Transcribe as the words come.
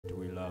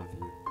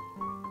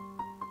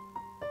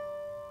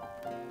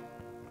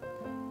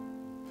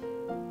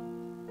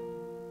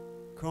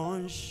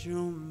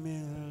Consume me,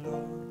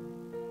 Lord,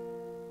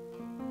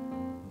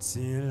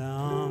 till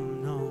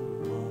I'm no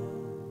more.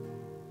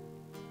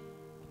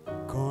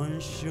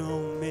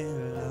 Consume me,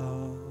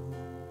 Lord,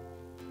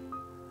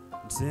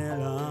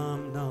 till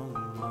I'm no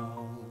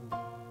more.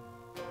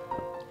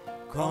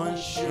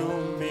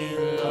 Consume me,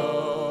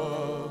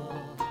 Lord,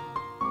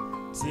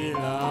 till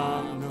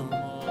I'm no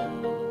more.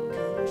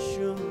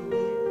 Consume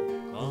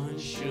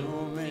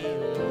me,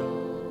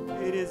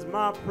 Lord. It is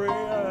my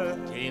prayer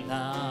till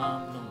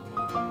I'm no more.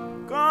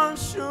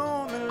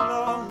 Consume me,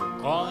 Lord.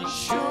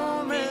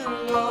 Consume me,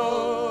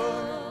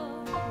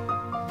 Lord,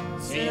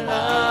 till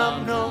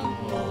I'm no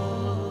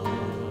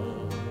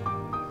more.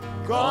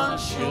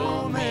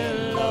 Consume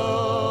me,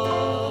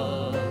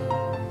 Lord,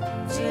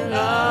 till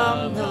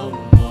I'm no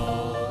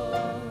more.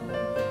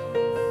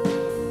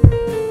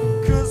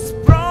 'Cause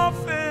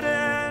Prophet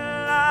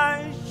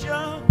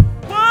Elijah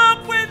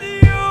walked with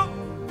you,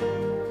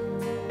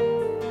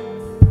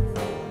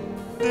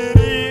 that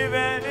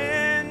even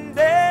in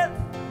death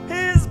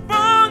his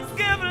bones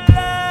give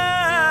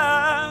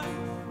life.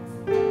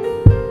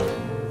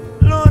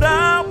 Lord,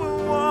 I will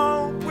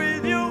walk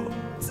with you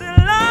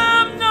till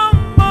I'm no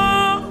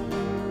more.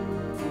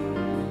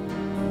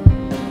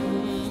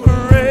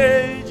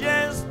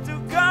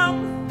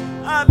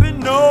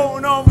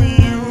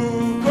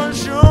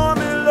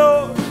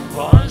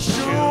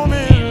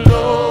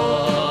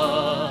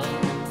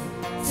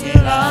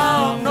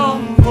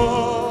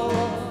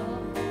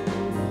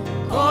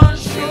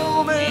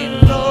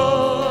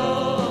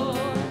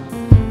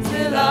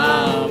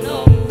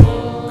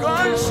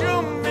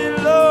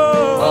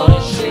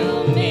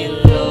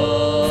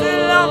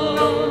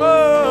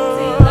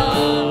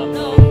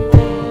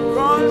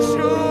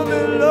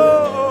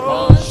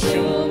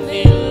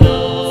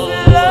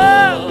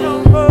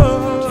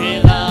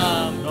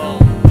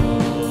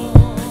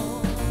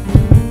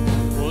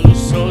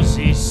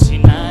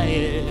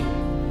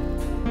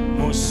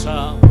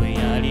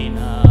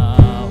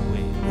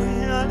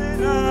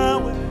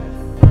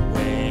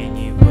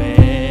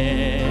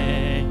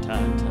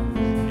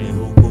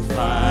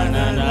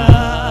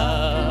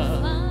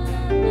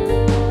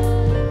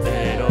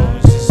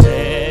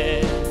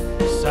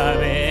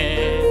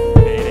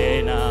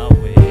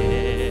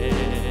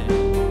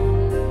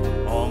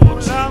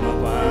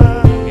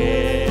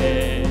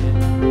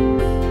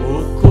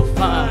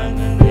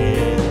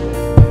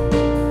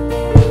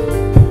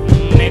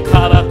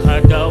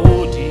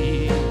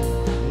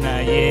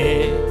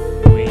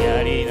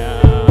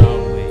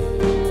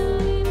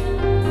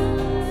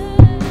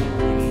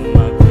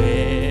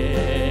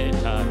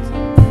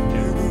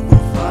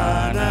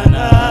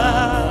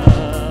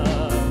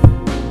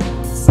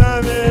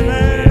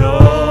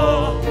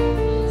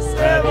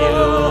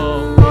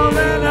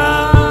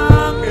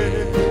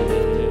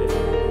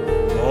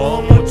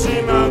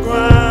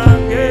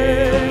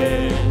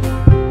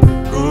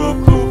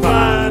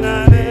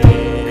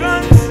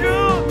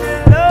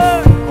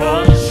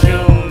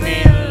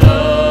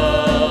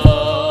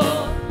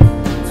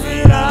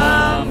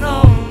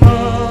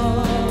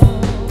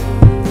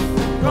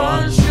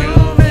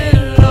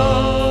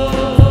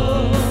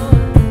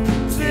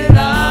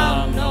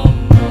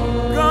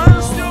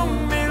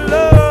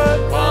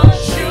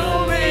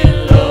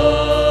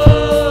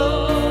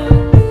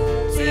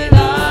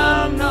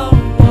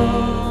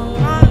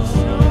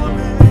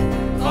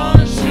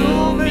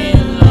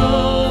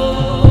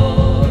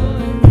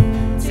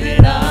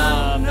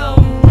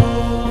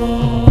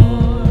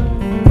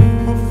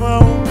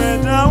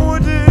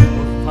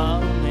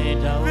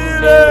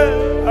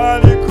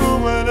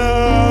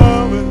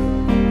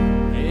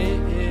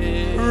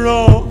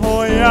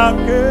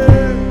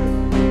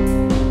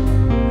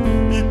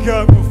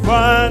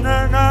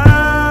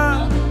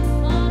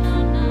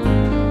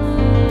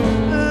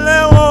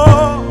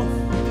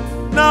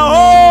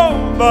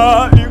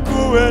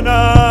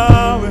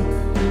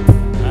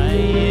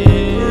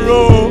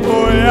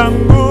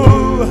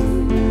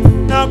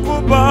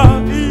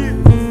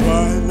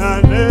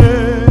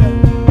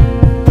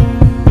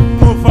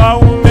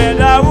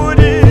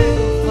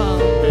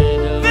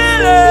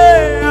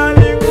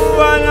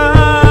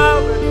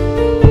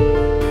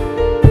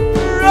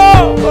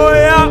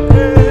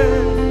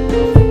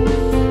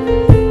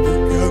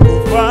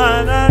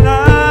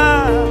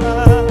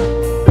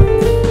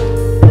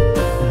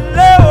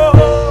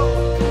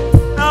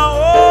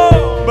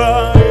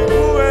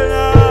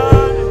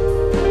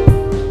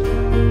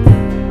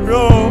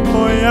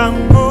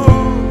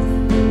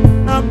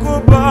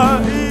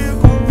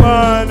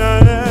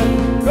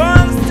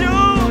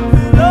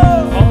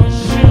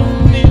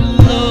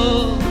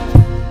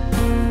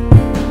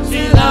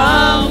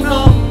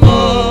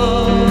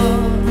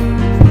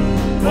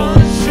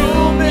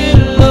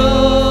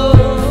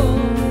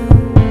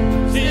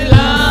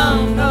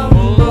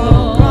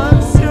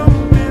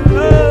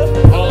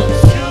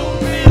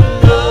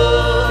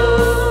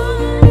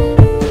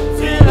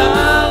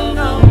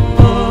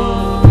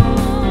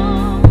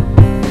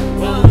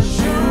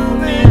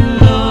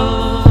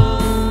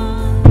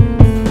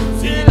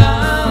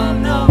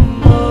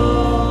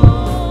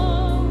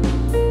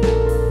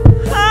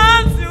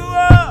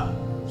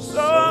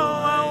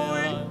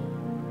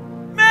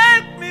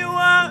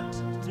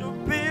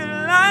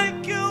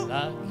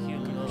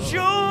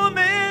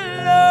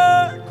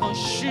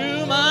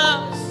 Consume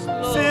us,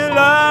 Lord. Till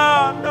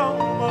I'm no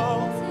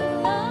more.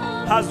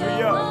 As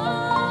we are.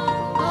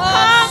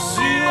 As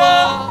you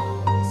are,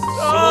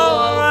 So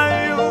are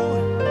you.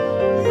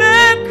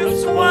 Make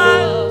us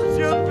want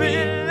to be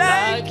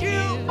like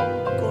you.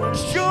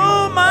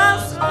 Consume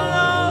us,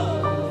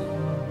 Lord.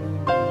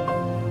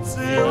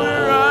 Till we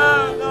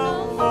are no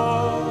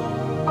more.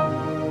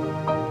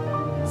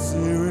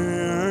 Till we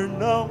are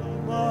no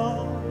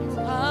more.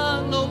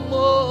 No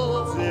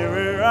more. Till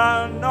we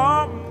are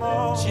no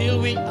more. Till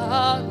we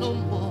are no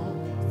more.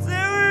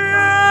 Till we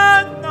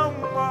are no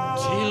more.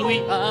 Till we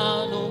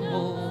are no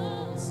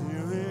more.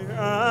 Till we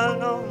are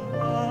no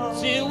more.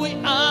 Till we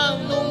are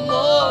no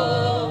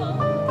more.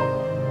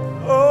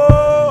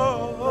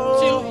 Oh,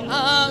 Till we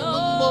are no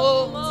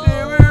more.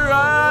 till we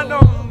are no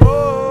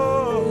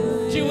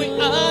more. Till we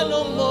are no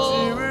more.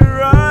 Till we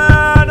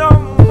are no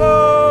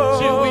more.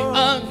 Till we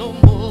are no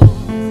more.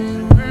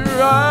 Till we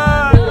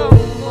are no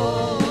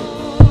more.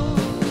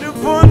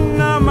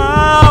 Tufuna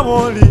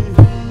mawoli.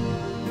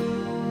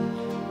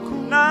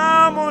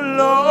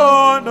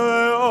 Kunamulono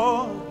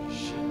yo.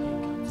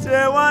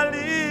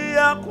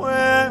 Tewalia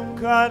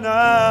kwenkana.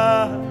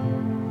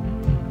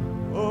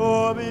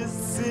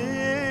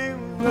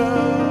 Obisinga.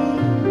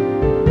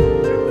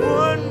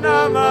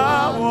 Tufuna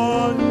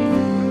mawoli.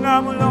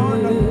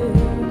 Kunamulono.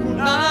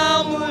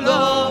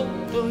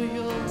 Namulondo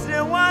yo.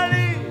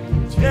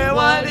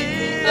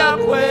 Tewalia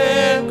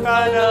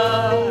kwenkana.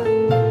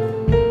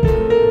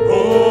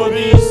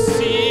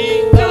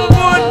 Obisinga.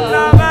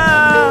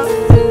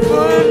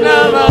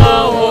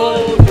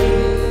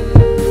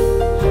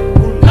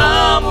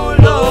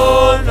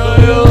 Namulondo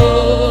yo.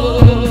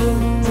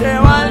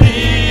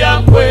 Tewalia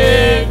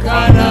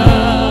kwekana.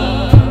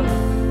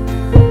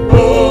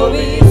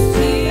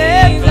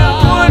 Obisinga.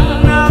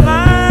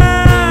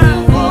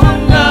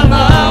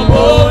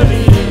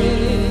 Unamaboli.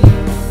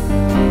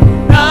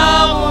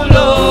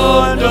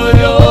 Namulondo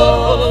yo.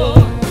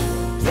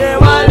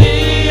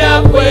 Tewalia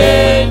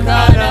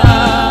kwekana.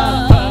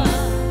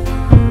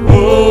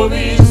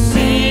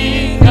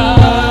 Obisinga.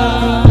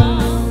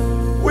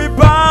 We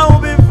bow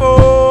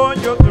before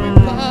your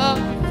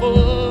throne to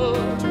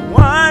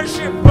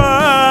worship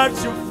at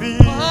your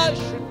feet.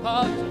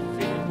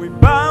 We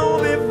bow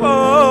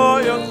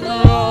before your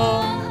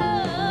throne.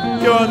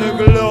 You're the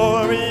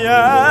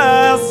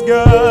glorious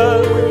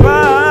God. We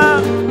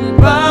bow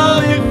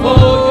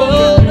before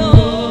your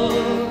throne.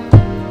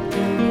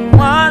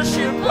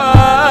 Worship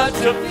at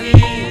your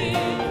feet.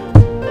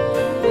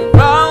 We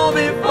bow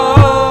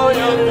before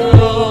your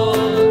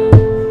throne.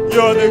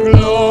 You're the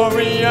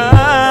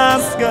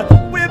glorious God.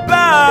 We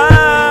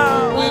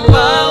bow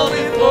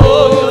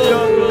before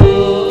your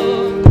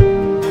throne.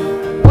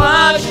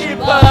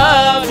 Worship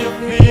at your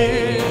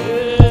feet.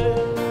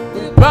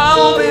 We bow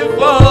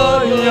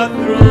before your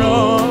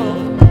throne.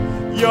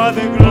 You're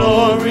the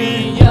glory.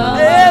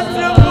 Yes,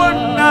 the good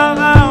now.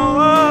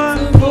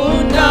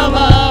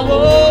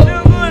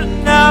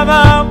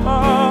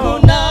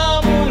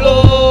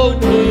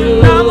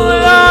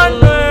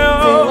 Namulondo yo.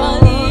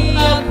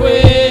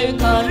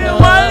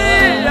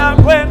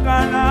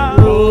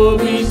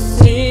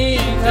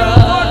 Obisinga.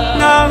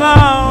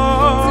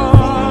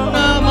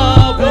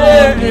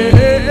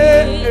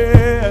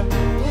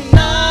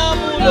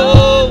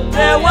 Namulondo.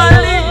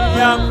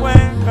 Tewalia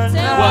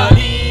kwekana.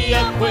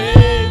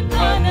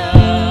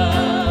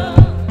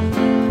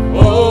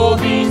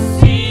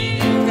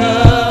 Obisinga.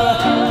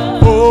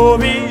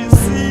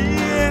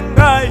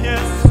 Obisinga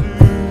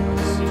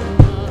Jesus.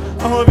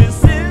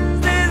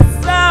 Obisinga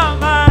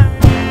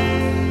samani.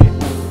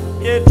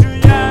 Yetu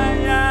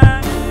yaya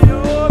ni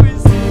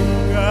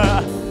obisinga.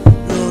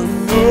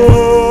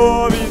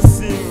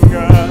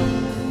 Obisinga.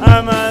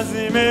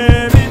 Amazime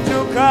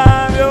bituka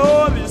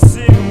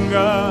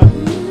obisinga.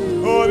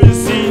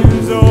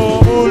 Obisinzo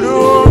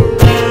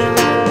bulungi.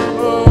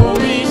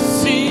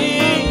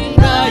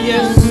 Obisinga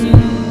Yesu.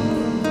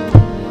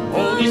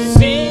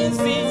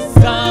 Obisinzi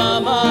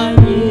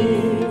zamani.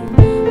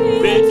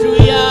 Betu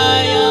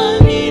yaya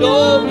ni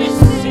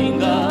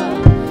obisinga.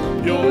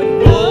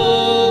 Yondo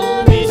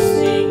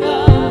obisinga.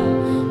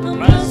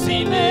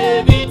 Mazime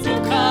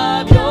bituka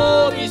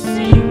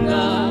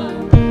byobisinga.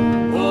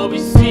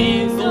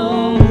 Obisinzo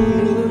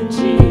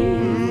bulungi.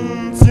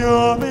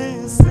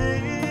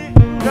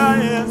 Obisinga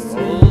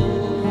Yesu.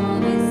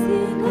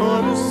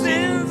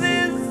 Obisinzi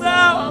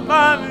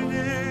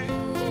zamani.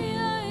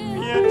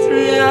 Yetu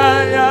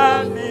yaya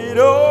ni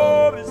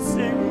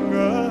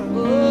obisinga.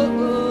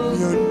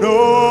 You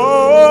know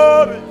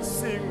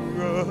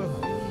obisinga.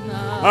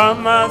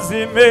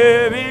 Amazime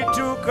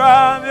bituka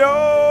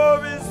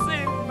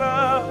byobisinga.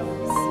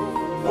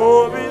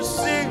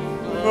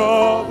 Obisinga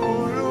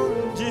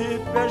bulungi.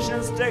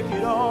 Patience, take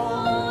it on.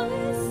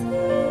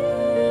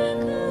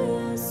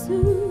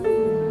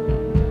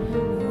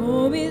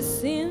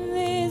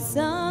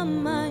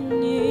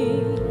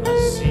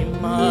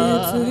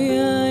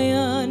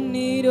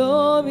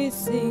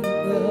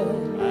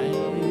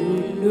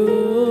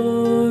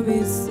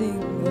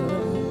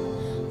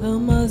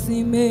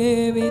 Amazime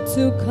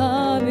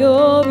ebitukabyo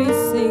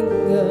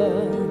bisinga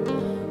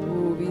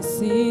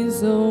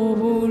obisinza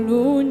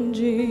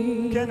obulungi.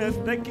 Kenneth,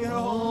 thank you.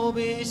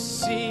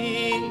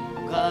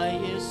 Obisinga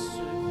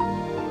Yesu,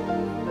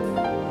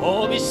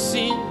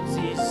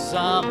 obisinzisa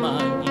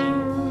amanyi,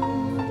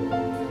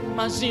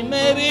 mazima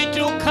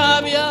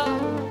ebitukabya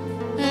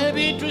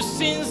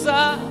ebitusinza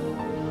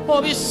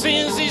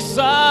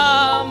obisinzisa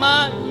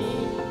amanyi,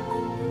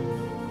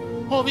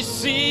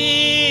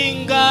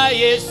 obisinga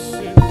Yesu,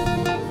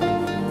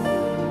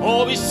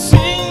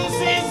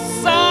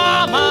 obisinzisa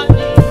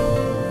amanyi,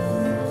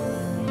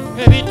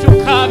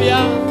 ebitukabya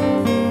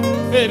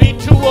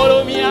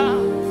ebituwolomya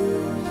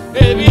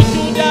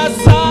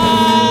ebitudasa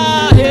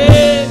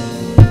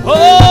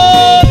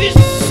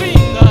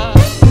obisinga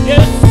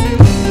Yesu,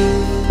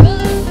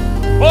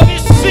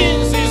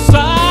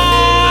 obisinzisa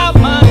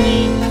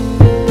amanyi,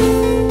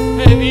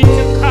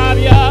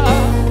 ebitukabya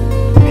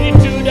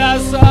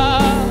bitudasa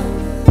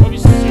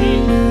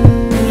obisinga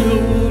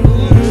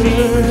obulungi.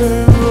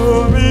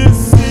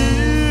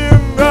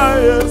 Obisinga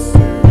Yesu,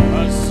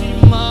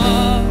 Asima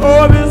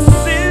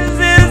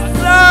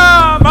obisinzisa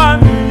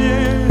amanyi,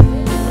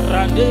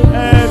 rande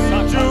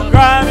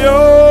ebitukabyo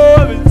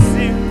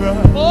bisinga,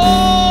 oh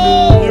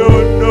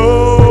byonna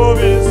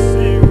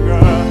bisinga,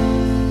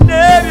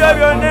 n'ebyo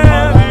byonna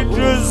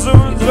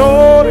ebitusunza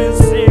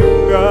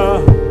obisinga,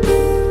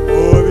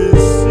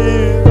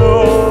 obisinga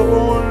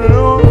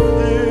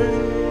obulungi,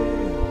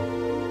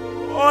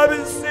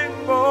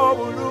 obisinga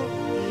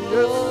obulungi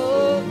Yesu,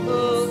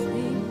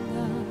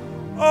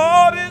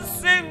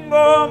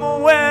 obisinga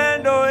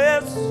omuwendo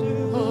Yesu,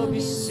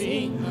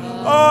 obisinga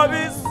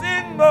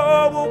obisinga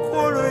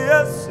obukulu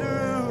Yesu,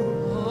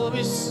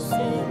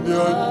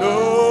 byonna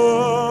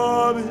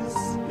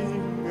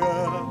bisinga,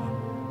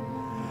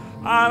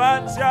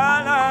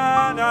 abakyala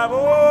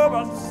nabo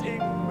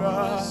basinga,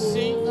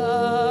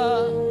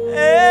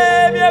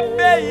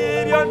 ebyebbeeyi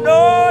byonna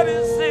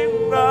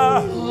bisinga,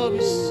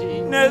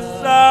 ne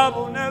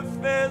zaabu ne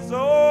ffeeza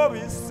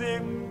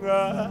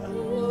obisinga,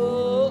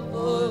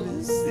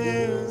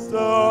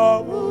 obisinza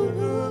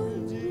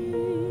obulungi.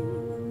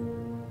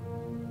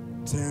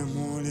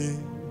 Temuli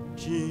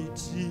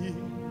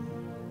kitiibwa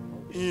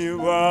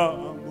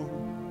mu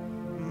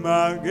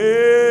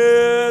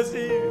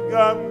magezi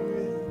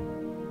gange,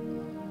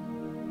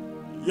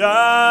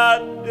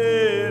 yadde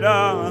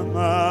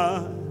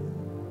amanyi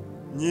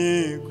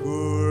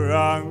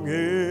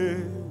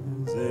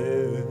kurangenze,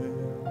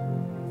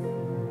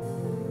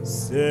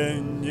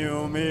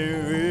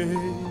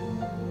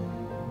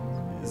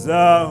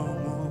 senyumiriza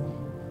mu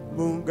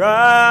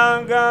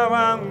buganga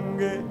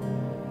bwange,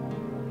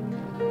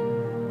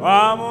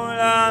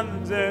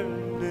 wamulanze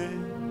nne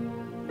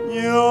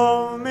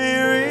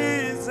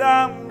nyumiriza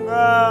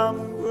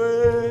ngambwe,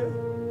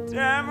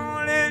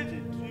 temuli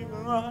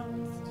kitiibwa,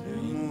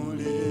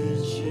 temuli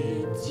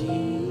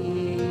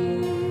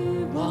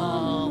kitiibwa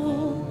mu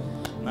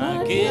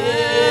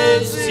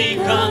magezi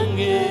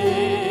gange,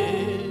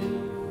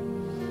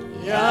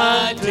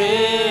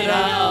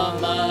 yatera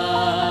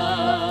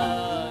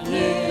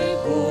amanyi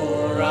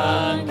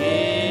kurangenze,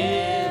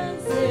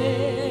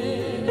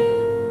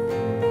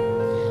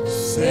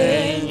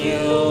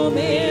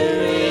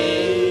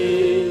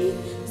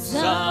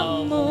 senyumiriza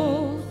mu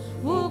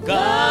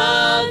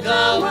buganga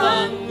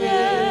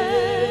bwange,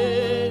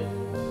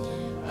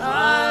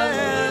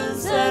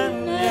 ayenze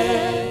nne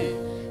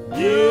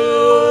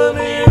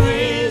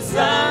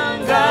nyumiriza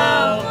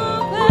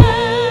ngambwe,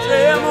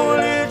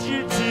 temuli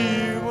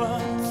kitiibwa,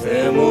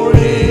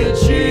 temuli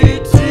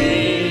kitiibwa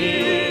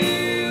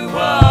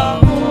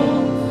mu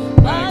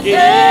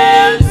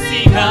magezi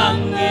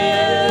gange,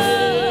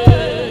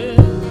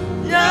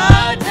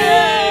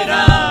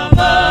 yatera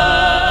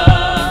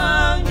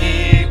amanyi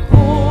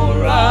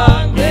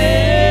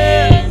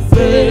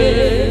kurangenze,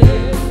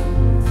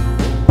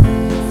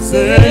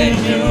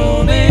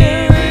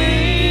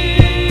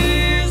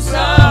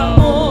 senyumiriza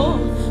mu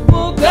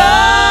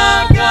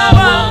buganga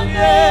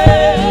bwange,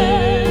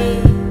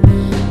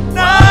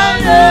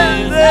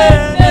 nayenze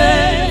nne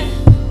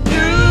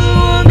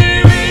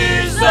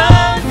nyumiriza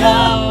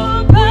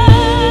ngambwe,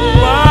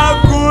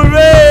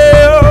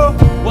 waggulweyo,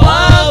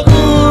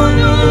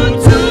 waggulu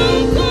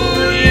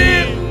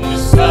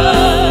tukuyimusa,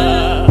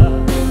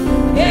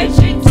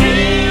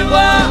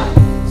 ekitiibwa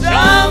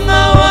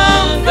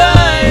ky'amawanga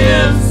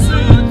Yesu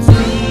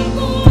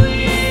tukuyimusa.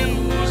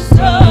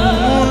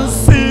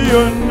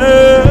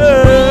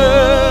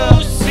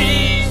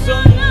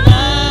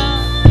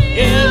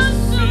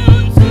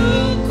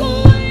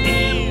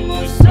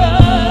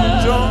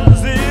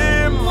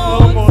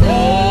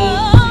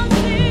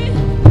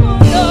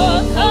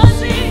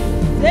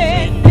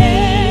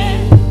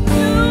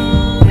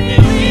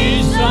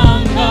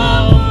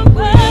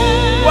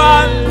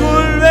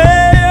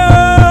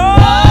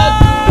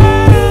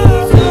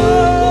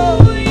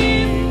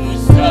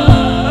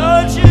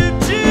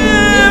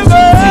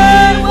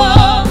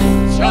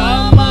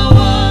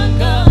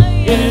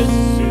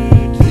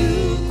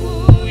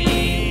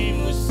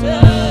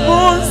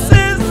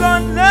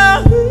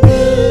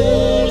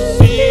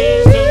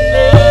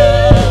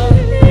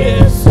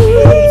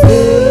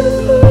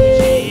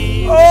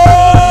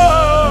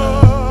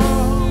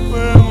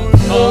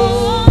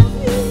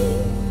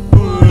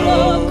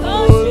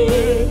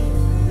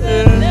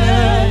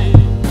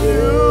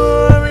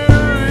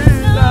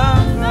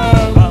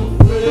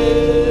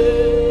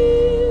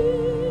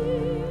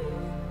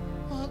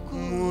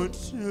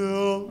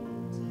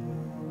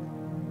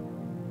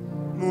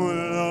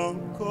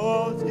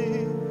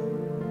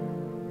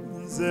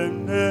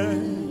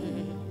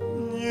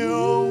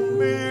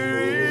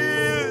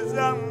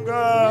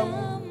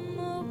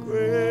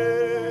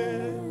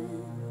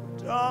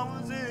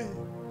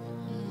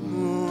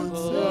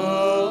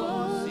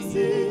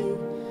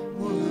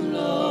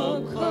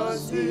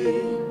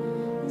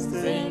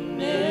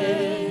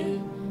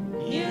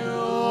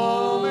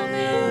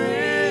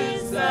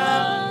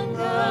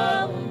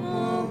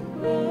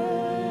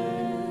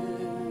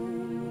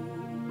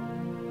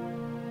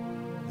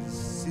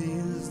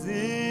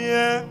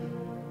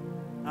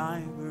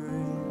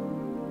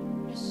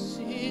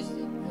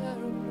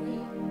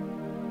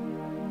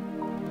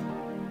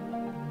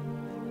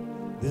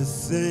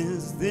 This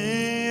is the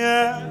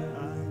air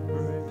I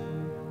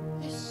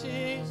breathe. This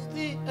is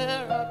the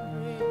air I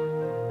breathe.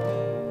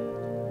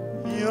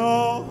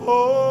 Your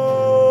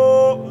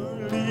holy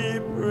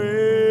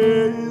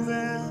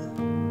presence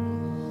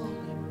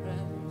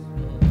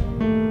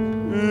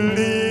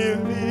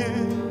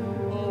living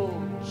Oh,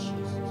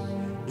 Jesus.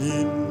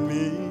 in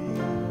me.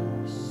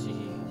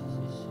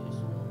 Jesus.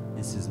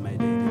 This is my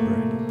daily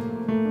bread.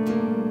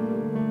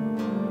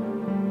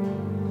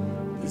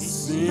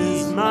 This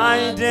is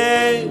my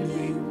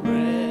daily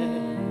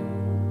bread.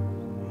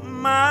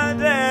 my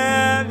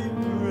daily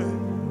bread.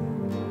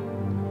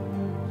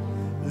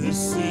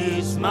 This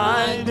is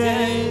my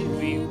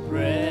daily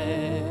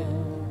bread.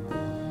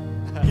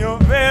 Your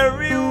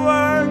very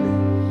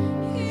word,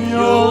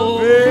 Your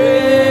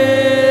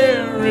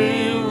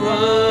very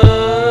word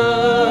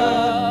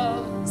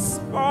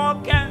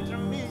spoken to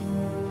me,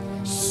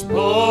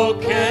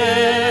 spoken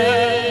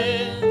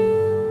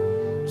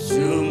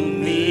to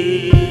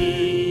me.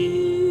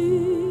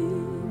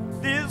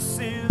 this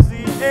is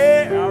the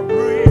air I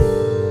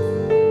breathe.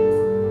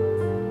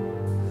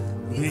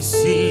 This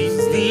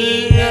is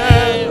the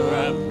air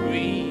I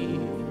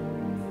breathe.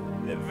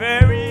 The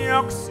very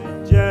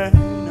oxygen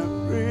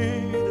I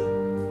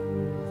breathe.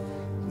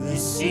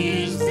 This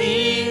is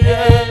the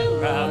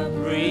air I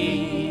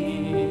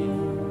breathe.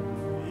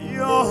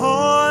 Your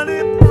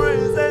holy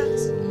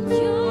presence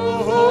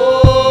Your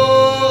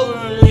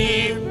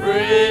holy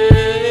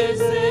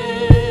presence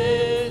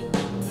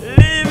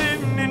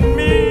living in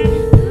me.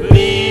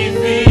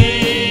 living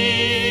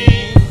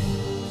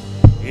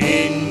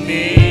in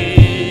me.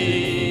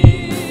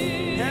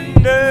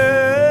 And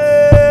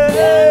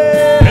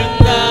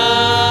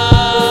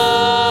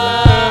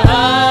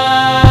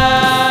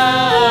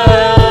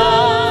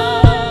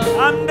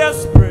I'm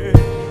desperate.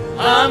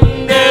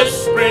 I'm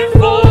desperate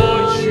for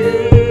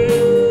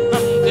you.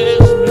 I'm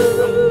desperate.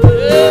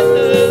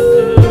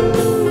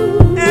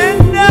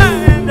 And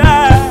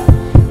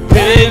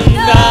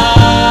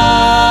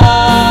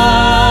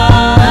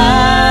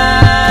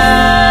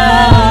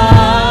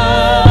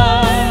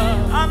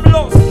I'm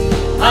lost.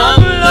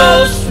 I'm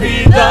lost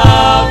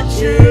without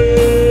you.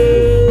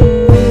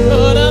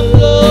 Lord, I'm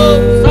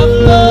lost. I'm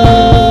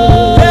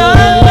lost.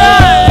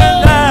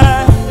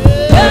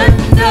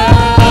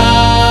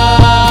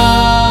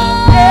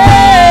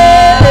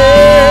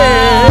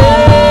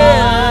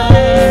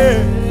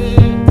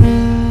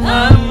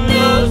 I'm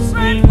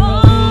desperate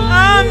for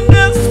I'm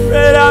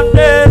desperate, I'm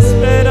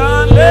desperate,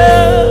 I'm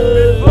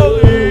desperate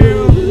for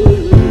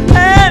you.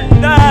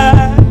 And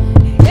I'm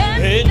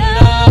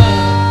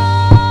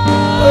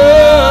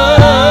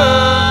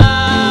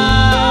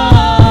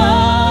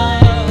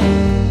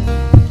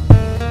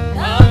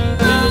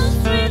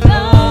lost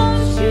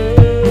without you.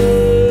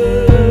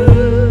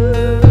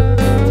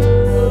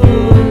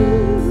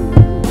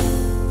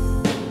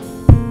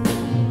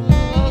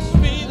 Lost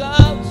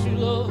without you,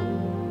 Lord.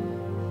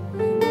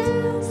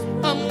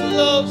 I'm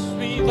lost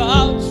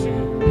without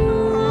you.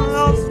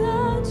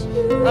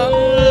 I'm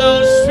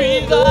lost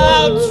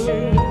without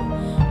you.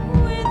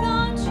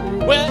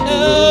 Where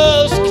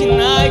else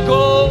can I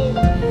go?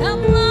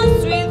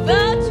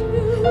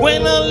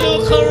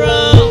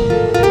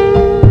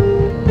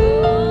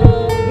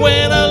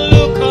 When I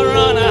look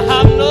around, I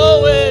have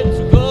nowhere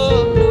to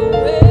go.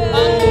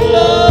 I'm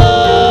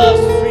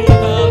lost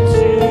without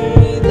you.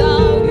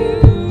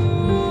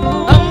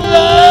 I'm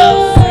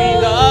lost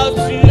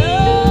without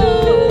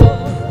you.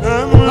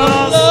 I'm I'm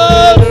lost.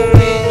 lost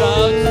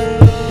without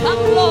you.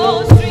 I'm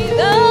lost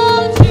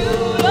without you,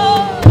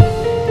 Lord.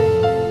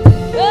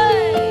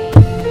 Hey.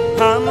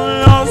 I'm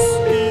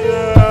lost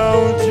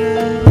without you.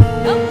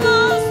 I'm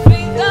lost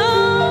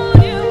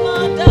without you,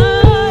 my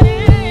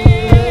daddy.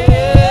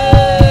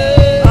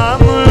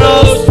 I'm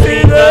lost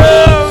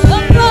without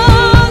I'm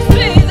lost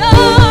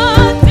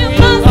without you,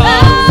 my Savior.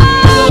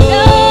 I'm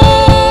lost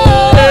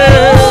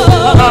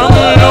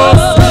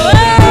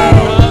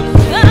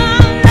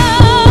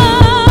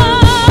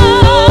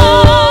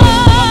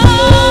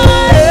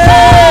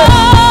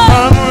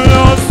I'm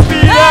lost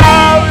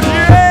without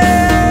you.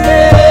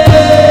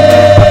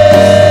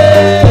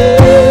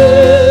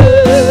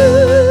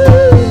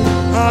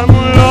 I'm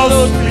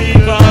lost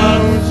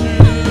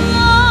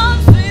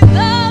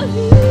without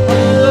you.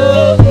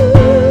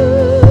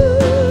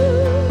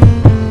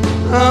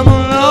 I'm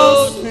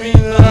lost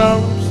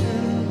without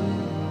you.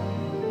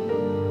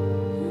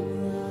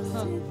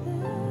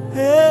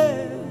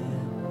 Hey,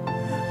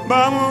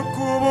 Mama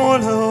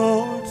Kubona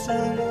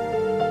Otali.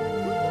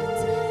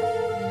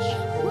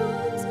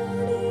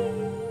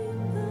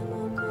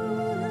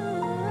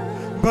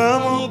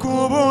 Mama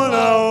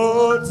Kubona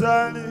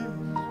Otali.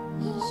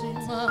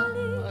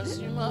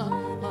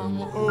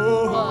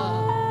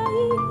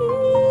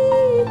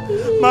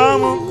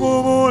 Mama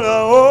Kubona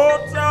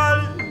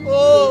Otali.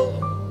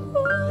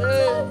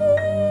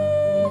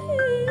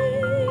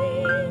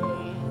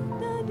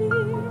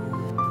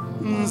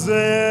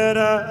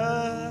 Nzera.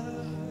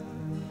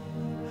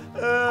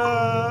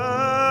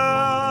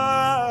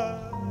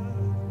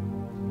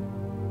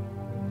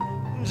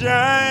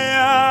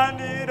 Jaya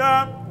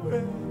ndapwe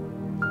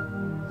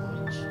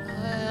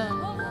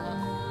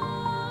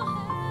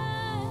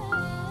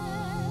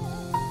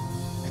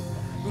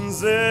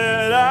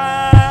nzera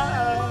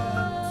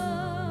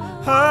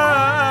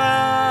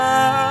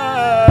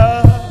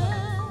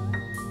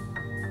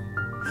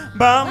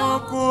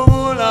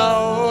bamukubula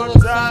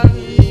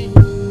otali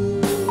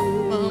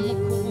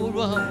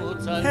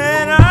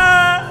era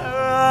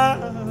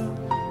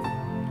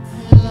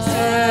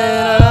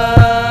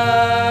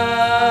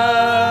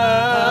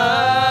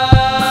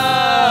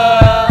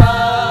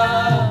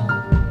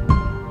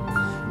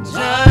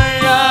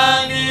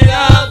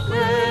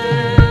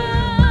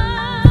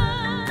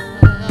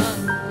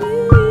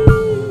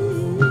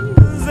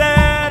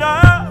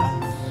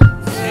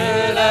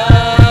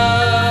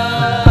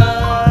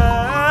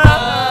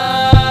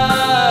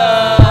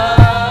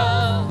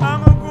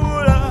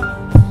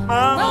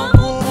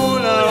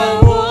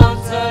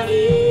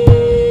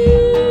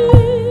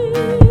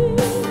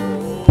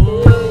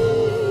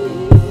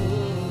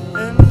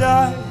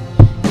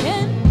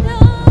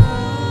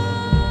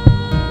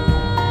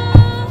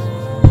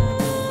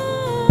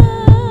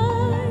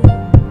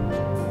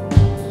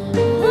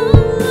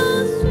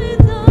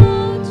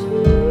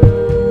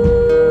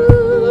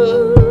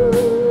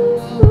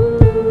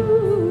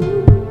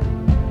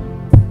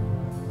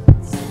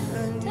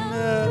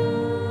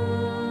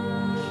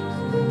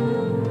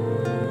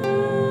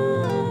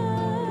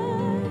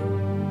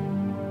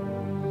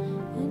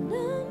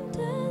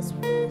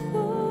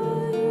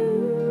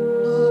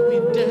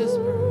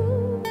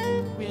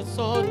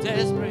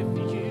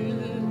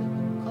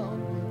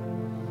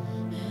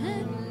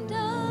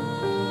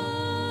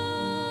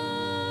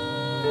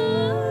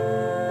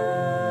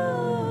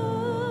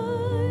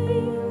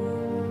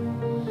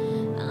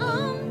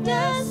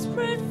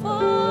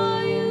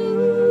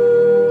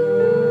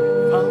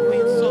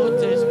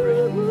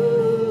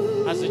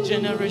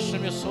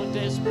generation, we're so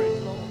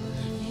desperate, Lord.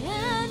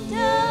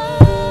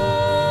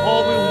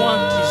 All we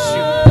want is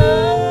you.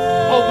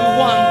 All we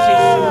want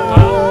is you,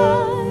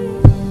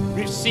 God.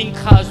 We've seen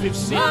cars, we've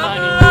seen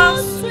money.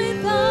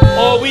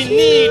 All we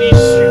need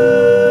is you.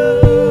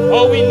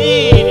 All we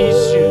need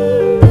is you.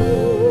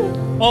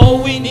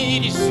 All we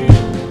need is you.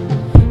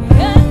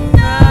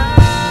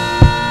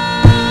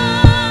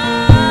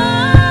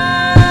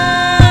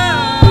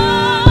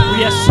 We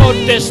are so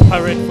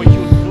desperate for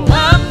you.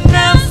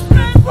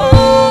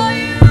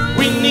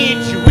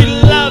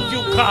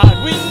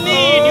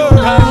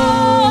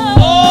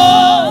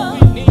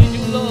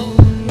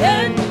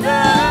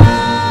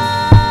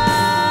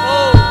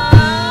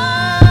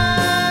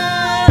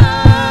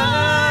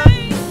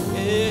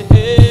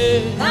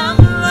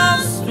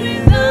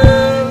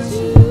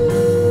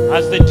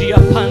 As the deer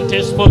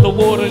panteth for the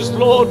waters,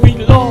 Lord, we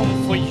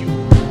long for you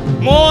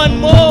more and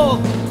more.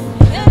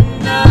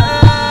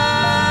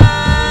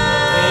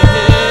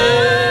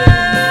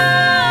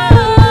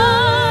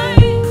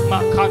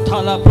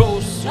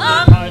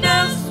 I'm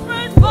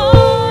desperate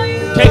for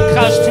you. Take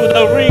us to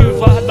the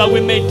river that we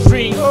may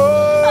drink.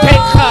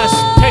 Take us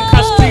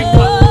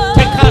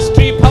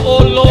deeper,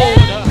 oh Lord.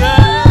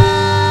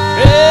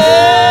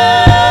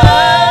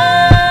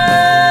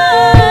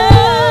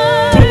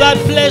 To that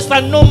place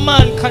that no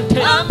man can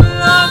take. I'm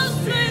lost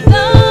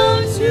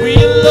without you. We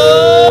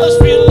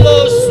lost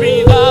without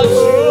you, Lord.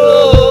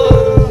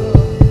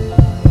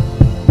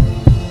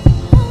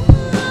 I'm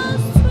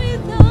lost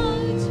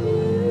without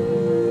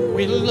you.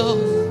 We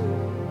lost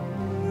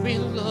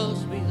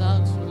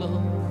without you,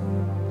 Lord.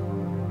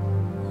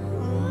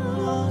 I'm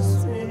lost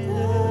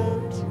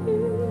without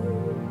you.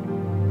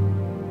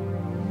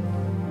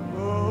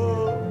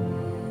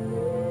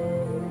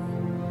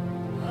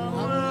 I'm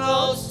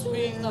lost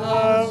without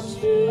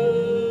you.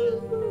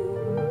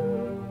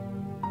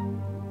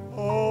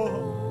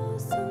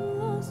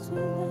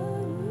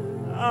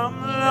 I'm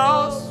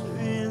lost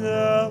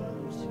without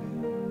you.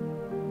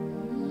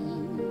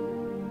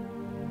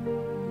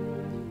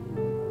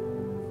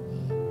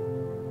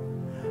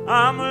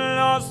 I'm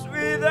lost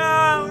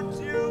without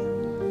you.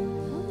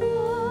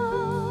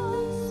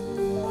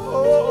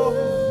 Oh,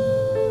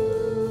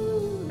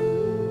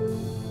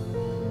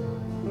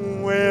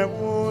 where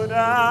would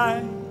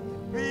I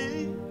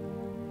be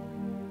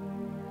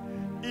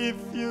if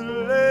you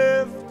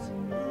left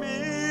me,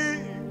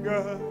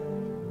 God?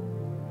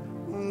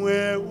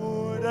 Where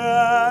would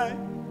I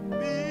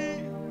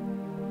be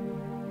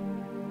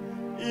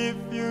if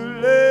you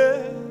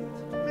left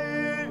me,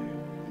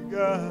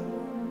 God?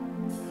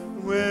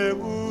 Where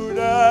would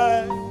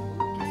I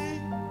be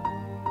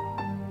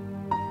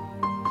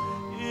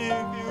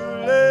if you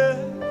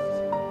left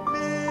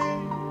me,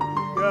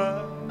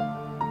 God?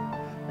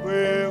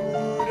 Where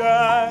would I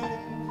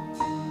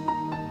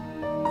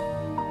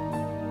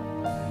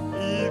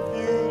be if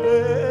you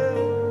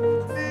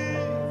left me?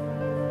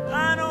 I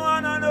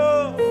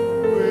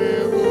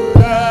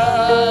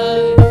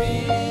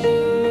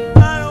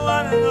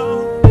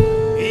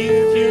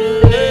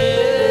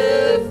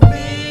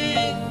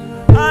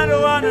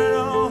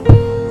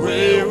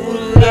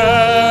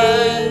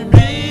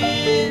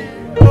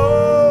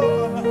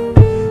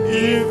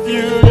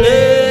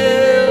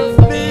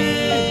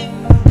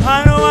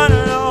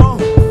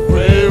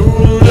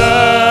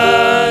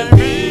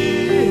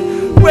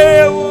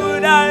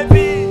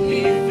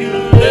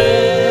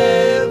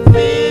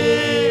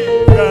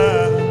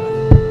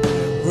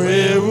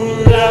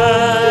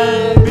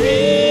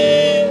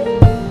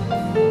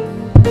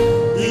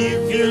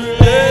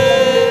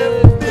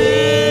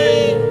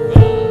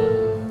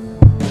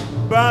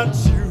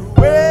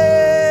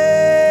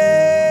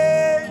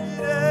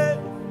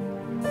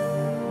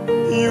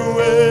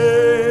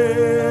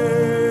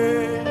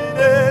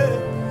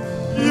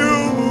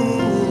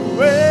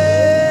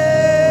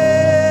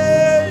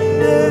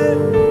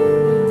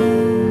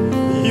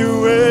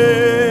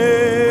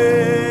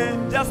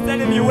tell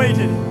him you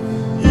waited.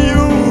 You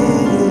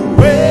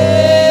waited.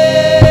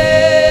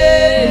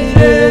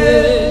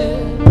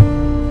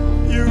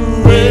 You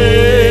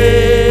waited.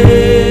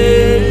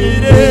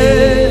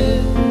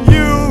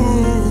 You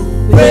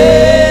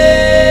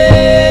waited.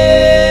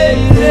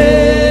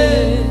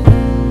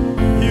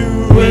 You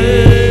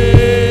waited.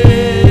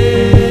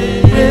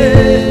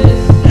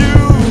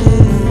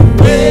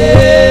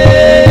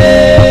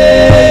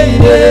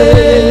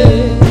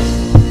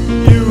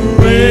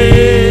 You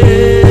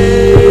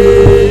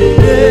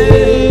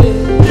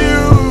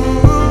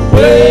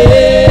waited.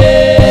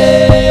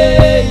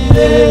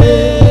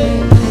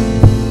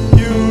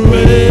 You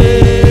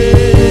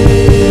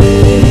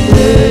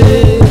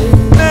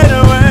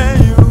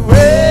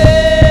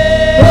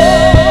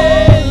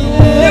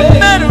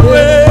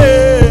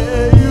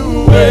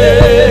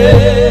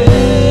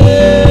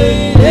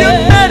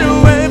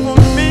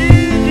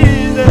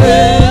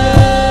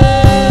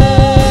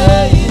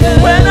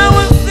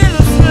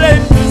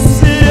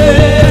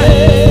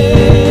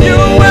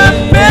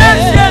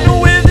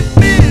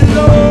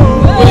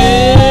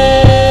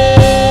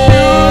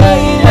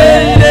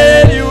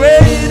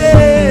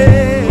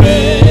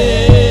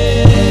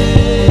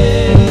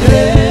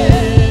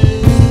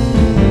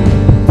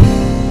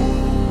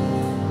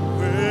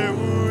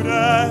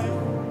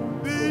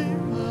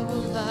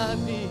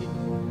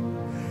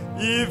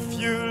If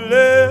you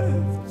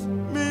left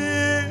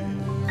me,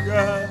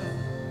 God,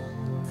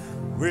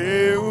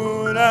 where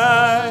would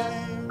I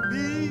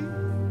be?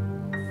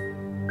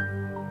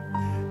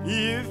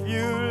 If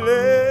you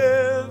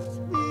left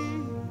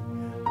me,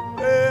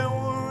 where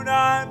would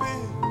I be?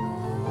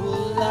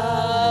 Will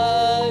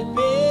I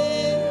be?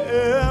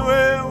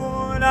 Where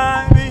would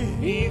I be?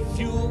 If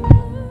you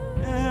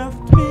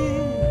Left me,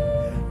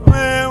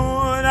 where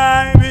would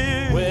I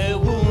be? where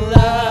will I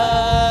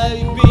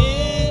be?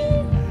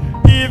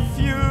 If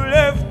you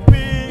left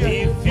me,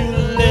 If you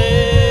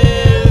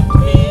left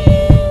me,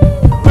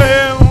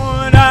 where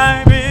would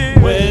I be?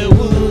 where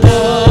will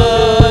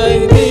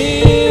I be?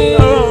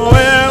 Oh,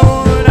 where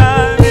would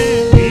I be?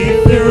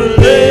 If you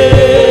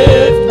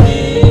left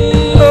me,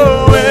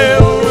 Oh, where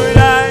would I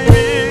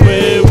be?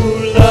 where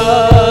will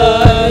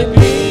I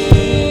be?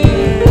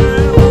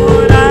 Where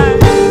would I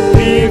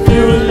be? If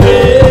you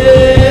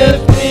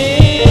left me,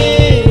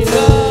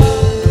 God,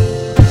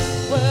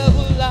 where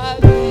will I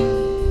be?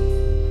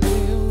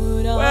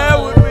 Where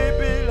would we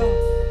be, Lord?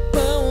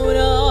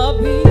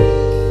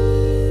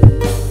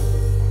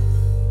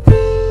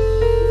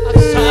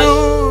 Aside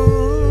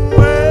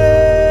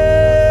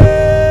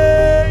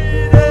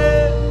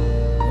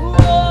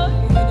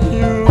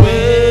You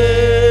waited.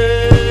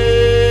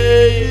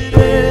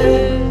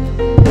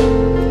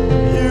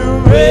 You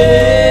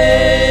waited.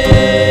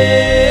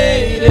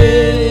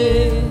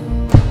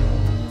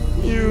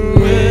 You waited. You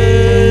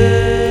waited.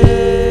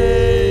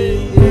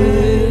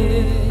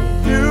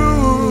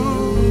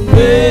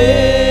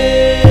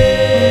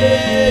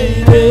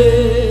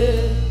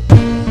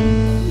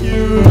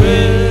 You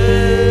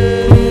waited.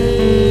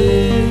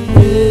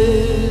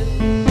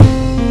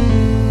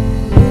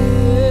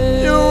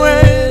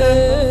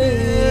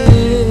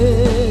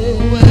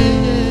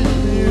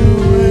 You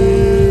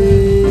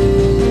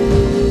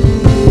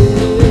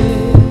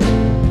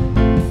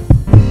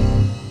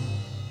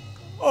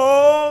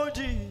Oh,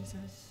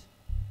 Jesus,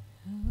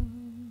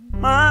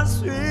 my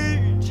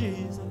sweet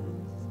Jesus,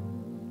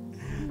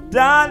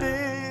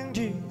 darling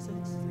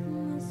Jesus,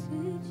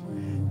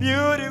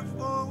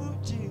 beautiful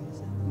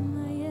Jesus,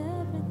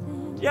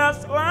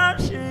 just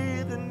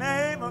worship the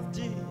name of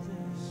Jesus,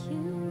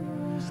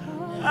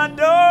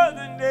 adore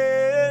the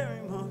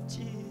name of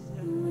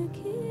Jesus,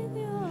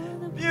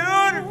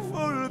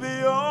 beautiful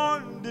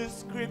beyond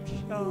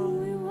description,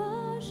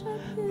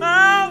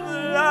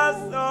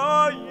 marvelous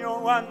all your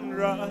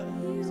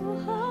wonders,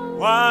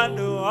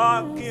 wonder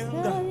working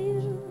God,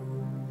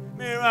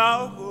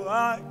 miracle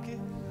working.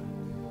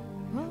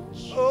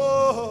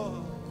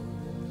 Oh,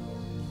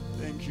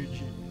 thank you,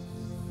 Jesus.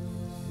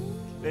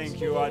 Thank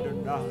you,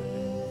 Adonai.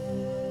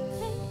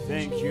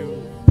 Thank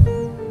you.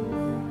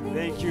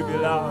 Thank you,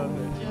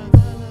 beloved.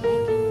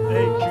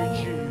 Thank you,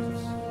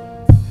 Jesus.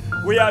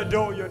 We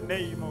adore your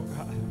name, oh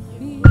God.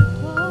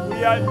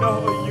 We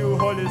adore you,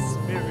 Holy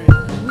Spirit.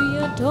 We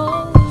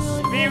adore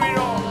Spirit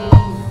of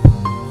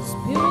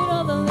Spirit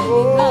of the living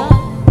Oh, God.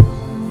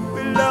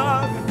 we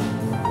love you.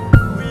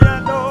 We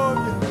adore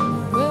you.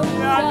 Where We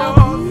would I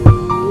adore you.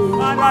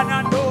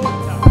 Maranatha,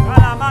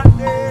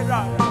 Kalamandera,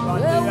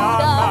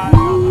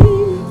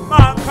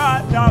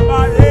 Makata,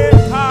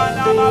 Baleka,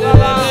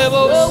 Namababa.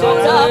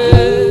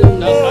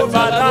 Oh,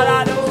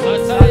 Badarado,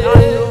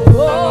 Sayado,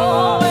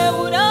 Oh, where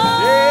would I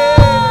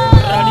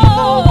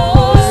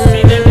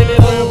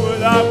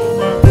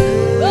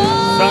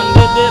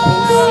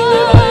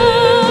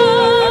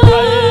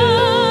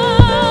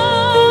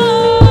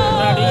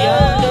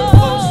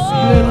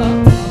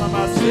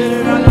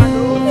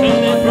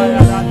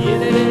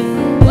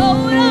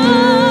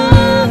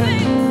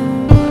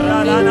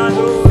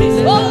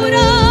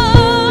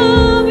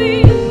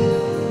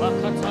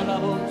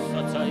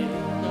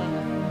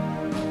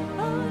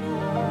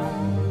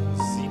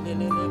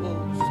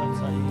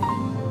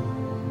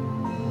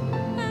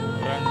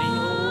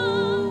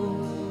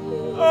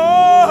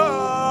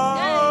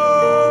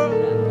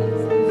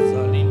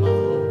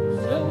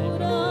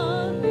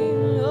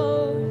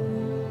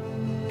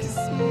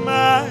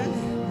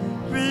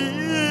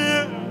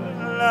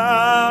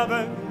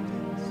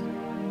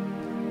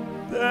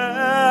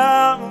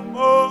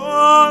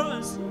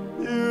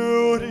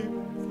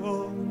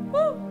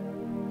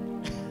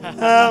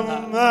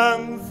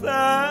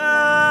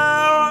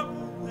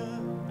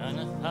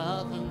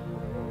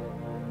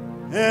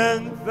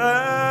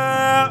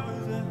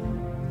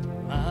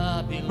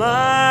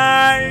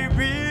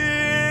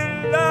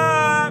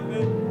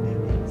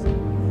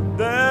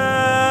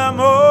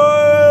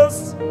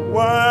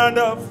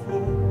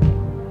wonderful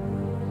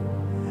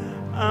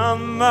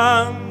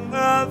among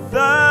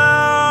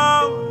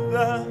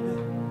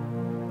 1,000,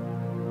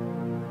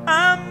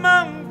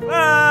 among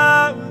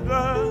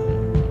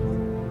thousands.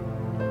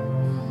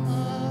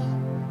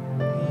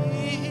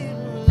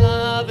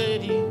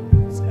 Beloved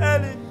is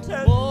Tell it,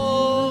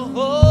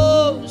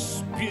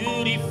 most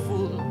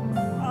beautiful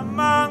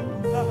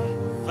among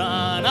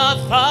than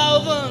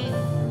 1,000,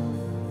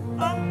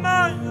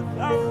 among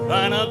 1,000,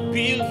 than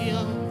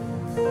 1,000,000,000.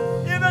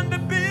 even the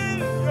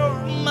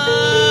billion.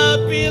 My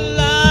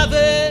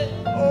beloved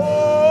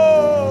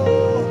Oh,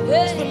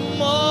 is the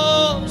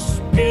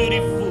most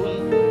beautiful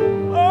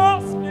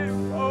most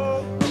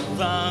beautiful.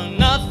 than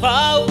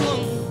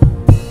 1,000,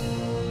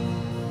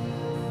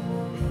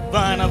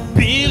 than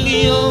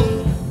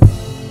 1,000,000,000.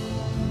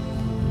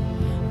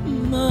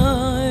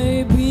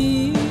 My beloved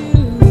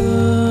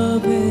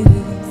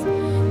is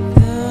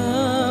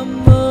the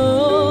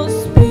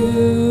most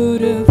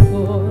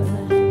beautiful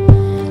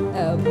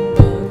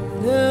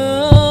among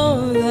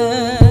thousands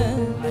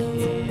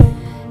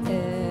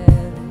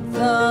and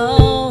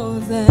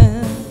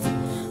thousands.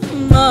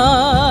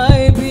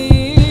 My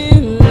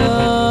beloved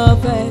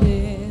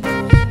is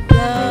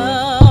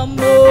the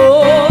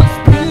most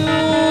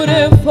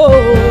beautiful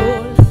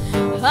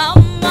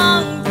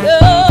among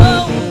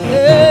thousands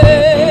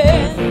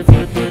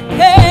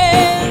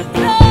and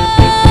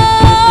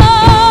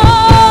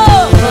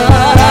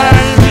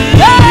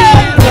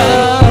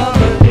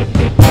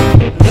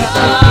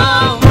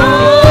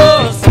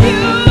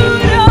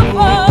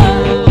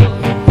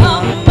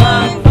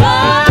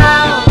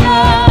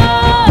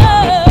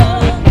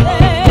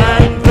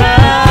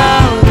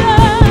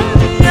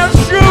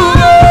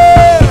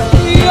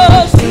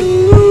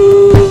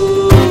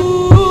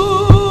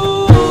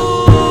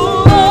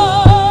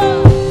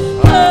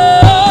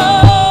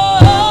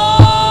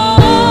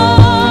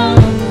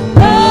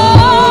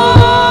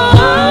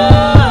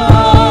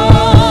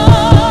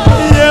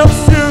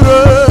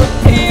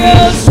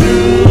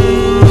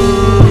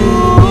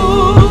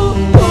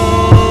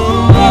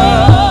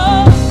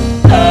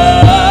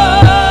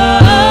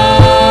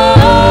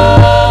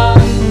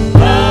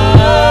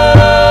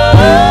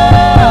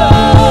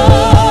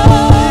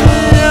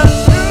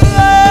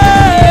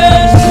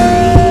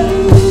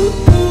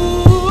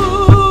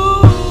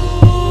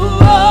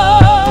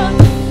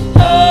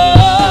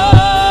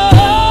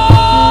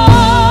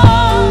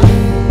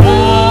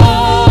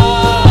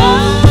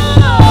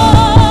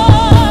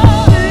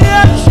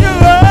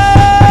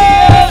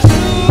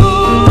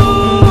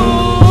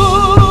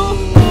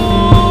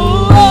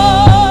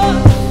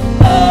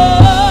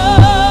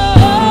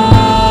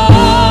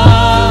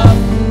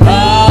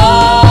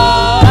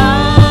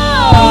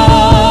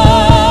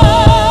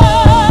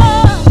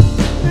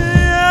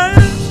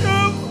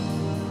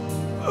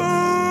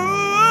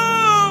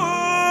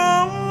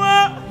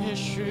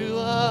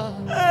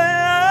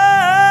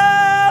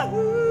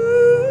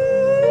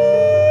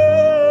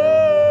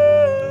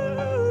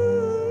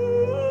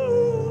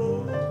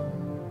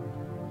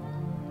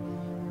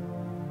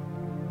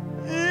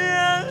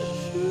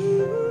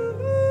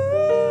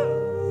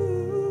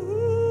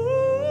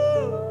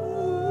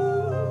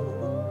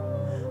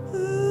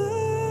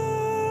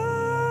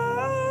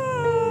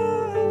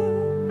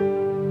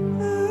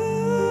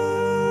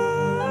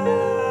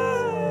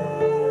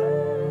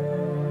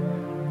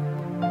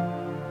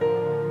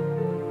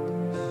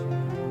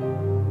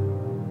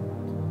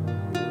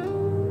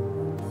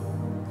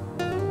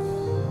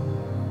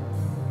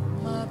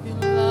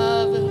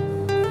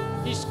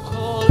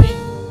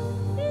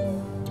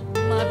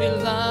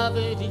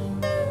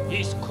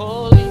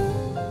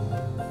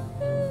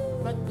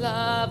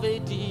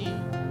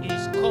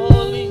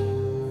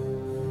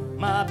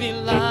My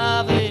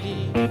beloved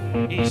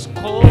is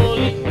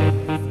calling.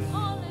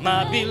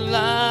 My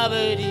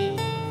beloved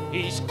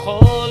is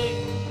calling.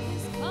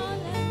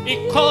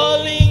 He's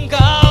calling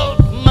out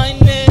my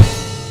name.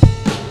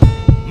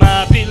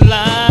 My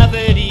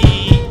beloved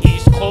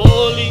is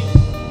calling.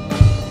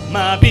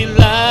 My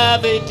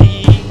beloved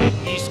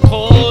is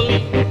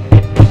calling.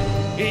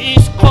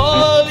 He's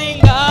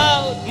calling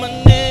out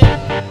my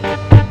name.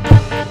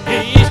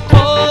 He's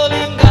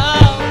calling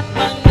out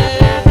my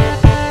name.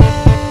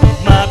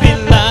 My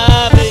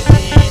beloved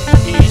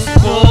is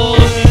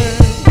calling.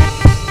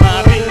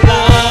 My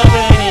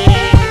beloved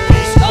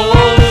is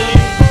calling.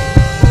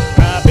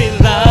 My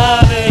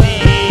beloved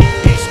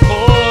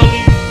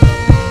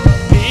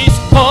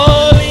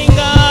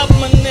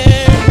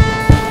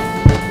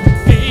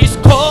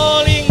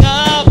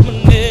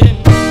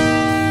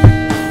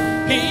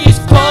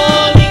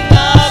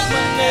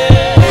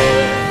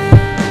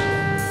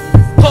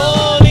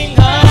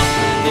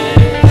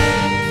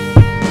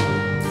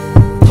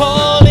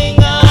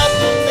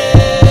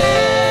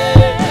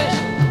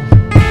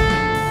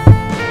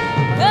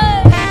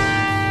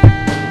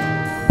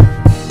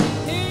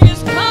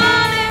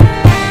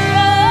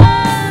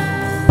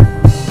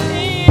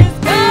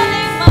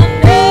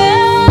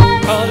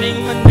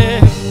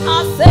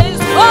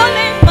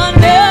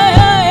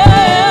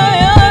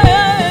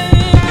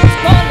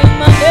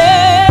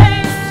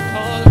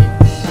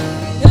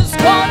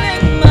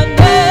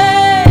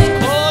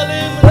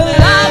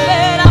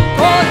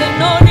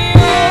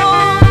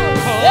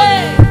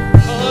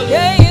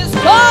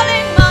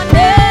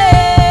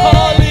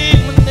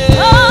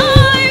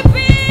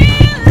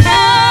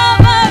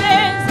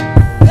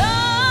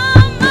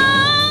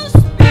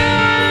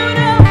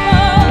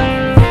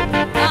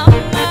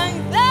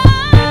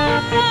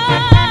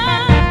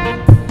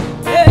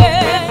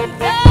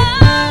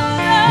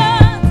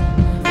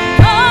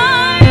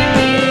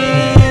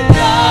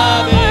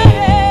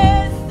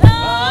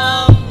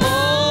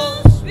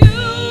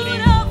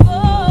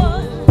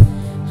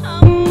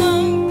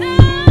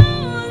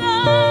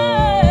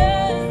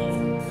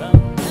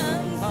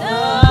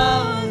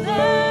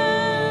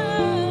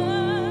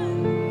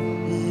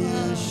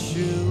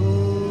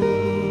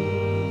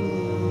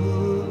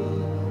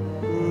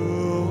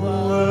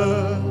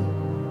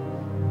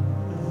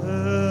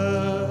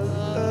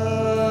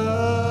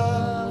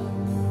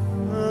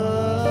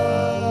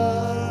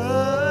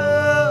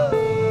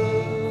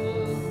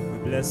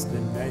bless the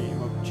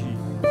name of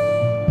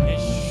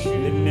Jesus.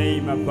 The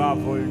name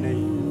above all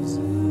names.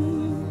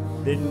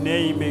 The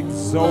name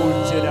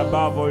exalted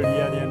above all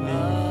the other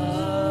names.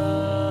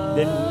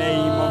 The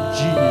name of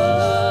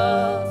Jesus.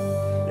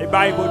 The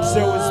Bible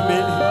tells me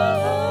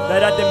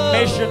that at the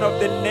mention of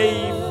the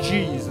name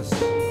Jesus,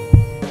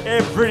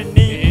 every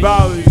knee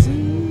bows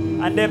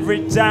and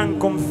every tongue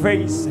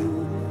confess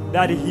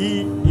that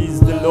He is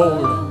the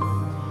Lord.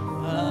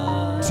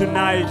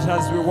 Tonight,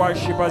 as we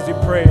worship, as we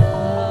pray,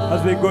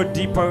 as we go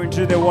deeper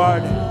into the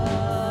Word,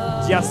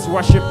 just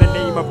worship the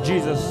name of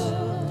Jesus.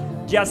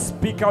 Just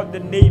speak out the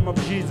name of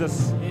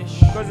Jesus.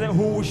 Because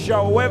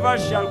whoever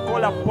shall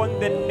call upon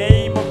the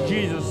name of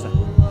Jesus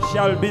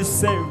shall be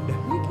saved.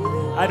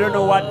 I don't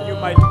know what you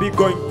might be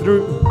going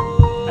through.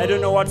 I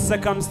don't know what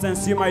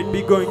circumstance you might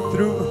be going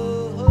through.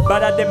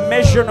 But at the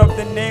mention of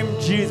the name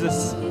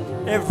Jesus,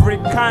 every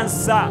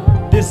cancer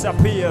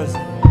disappears.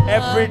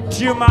 Every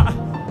tumor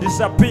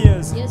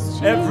disappears.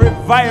 Every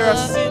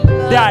virus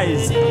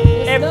dies.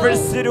 Every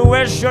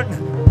situation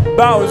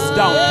bows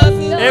down.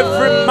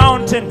 Every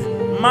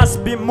mountain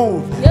must be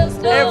moved.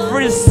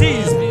 Every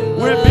seas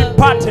will be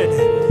parted.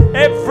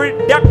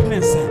 Every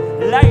darkness,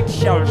 light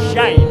shall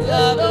shine.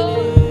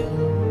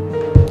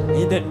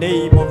 In the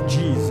name of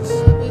Jesus.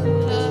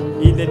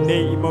 In the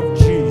name of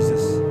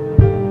Jesus.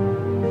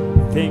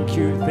 Thank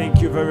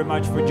you very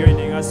much for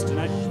joining us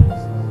tonight.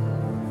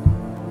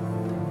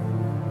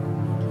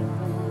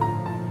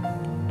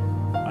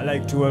 I'd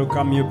like to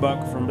welcome you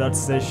back from that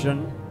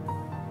session.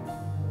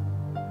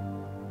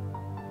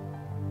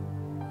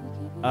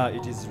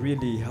 It is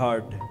really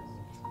hard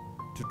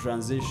to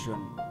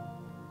transition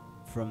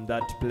from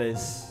that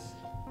place,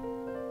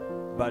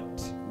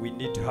 but we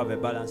need to have a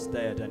balanced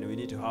diet and we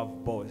need to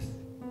have both.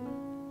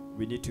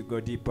 We need to go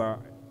deeper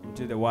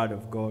into the Word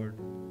of God.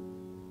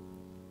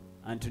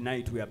 And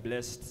tonight we are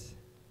blessed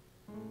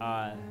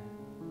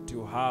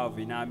to have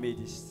in our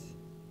midst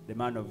the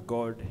man of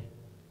God.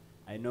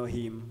 I know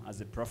him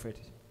as a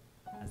prophet,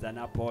 as an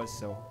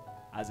apostle,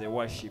 as a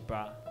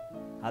worshiper,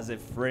 as a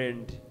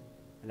friend,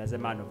 and as a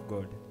man of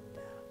God.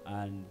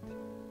 And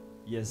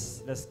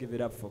yes, let's give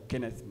it up for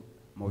Kenneth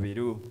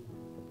Mubiru.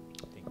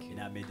 Thank you. In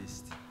our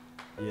midst.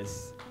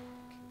 Yes.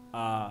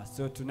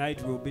 So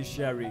tonight we'll be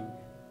sharing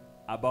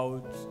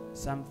about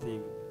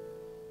something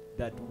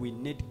that we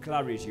need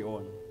clarity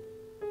on.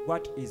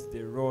 What is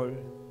the role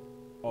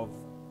of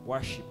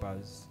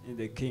worshippers in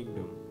the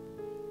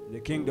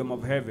kingdom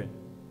of heaven?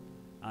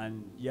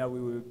 And yeah,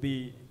 we will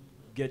be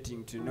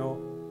getting to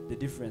know the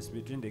difference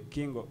between the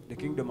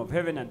kingdom of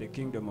heaven and the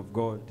kingdom of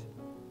God.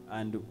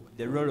 And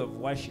the role of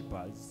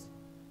worshippers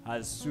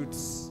has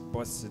suits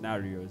both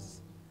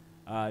scenarios.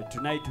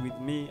 Tonight with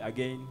me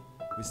again,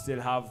 we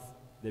still have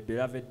the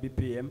beloved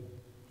BPM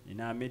in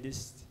our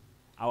midst,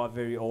 our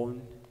very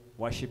own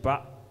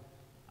worshipper.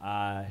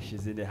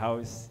 She's in the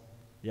house.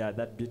 Yeah,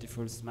 that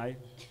beautiful smile.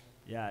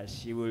 Yeah,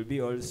 she will be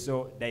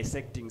also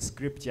dissecting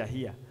scripture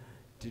here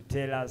to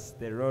tell us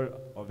the role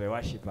of a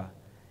worshipper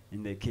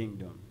in the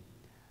kingdom.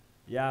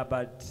 Yeah,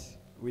 but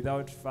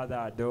without further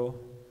ado,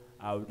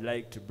 I would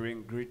like to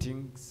bring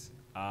greetings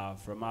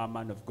from our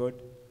man of God,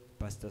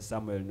 Pastor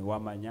Samuel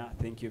Nwamanya.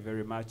 Thank you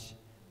very much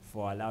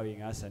for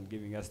allowing us and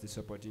giving us this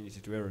opportunity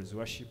to wear his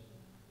worship.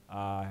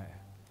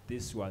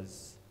 This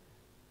was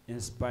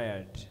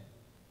inspired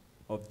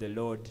of the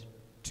Lord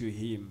to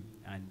him,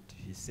 and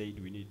he said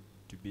we need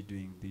to be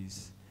doing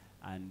this,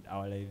 and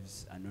our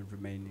lives are not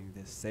remaining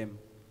the same.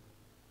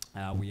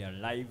 We are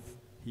live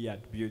here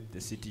at Build the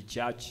City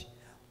Church.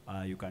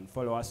 You can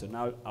follow us on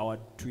our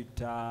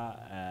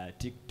Twitter,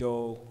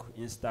 TikTok,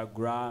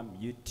 Instagram,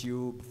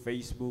 YouTube,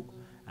 Facebook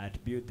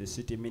at Build the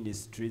City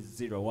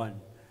Ministries 01.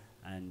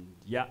 And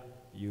yeah,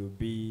 you'll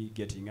be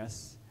getting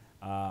us.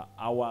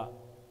 Our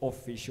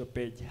official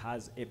page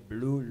has a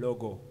blue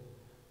logo.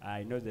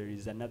 I know there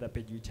is another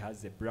page which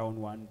has a brown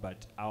one,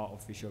 but our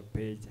official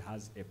page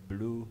has a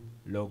blue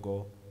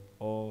logo,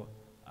 or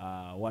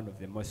one of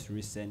the most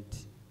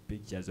recent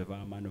pictures of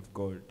our man of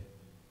God.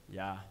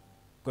 Yeah.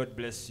 God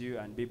bless you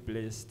and be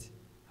blessed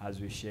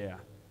as we share.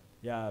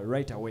 Yeah,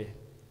 right away.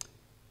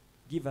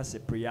 Give us a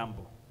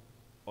preamble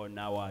on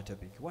our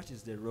topic. What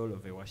is the role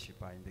of a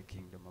worshiper in the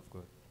kingdom of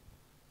God?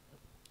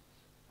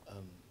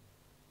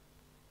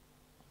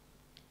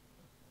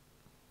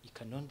 You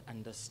cannot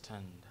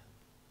understand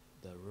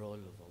the role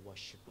of a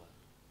worshiper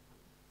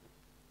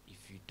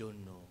if you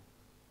don't know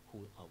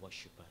who a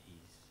worshiper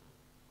is.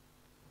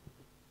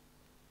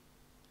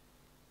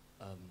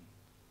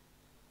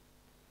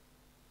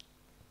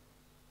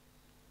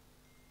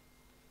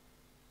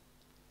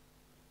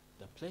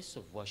 The place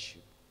of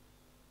worship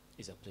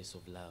is a place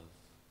of love.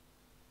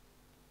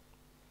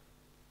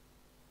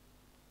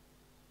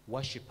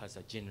 Worshippers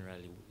are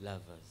generally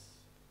lovers.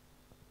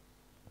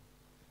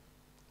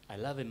 I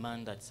love a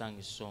man that sang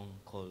a song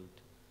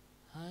called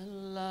I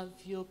love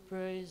your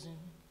praising.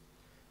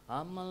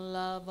 I'm a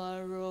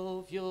lover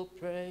of your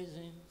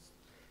praisings.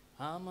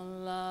 I'm a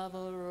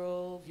lover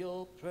of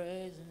your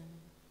praising.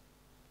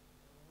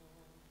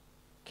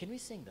 Can we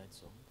sing that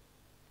song?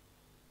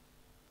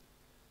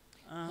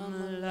 I'm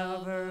a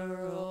lover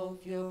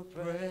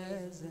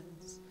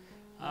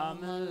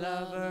I'm a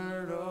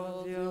lover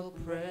of your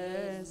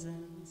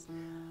presence.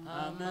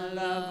 I'm a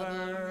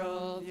lover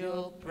of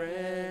your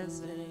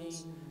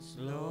presence,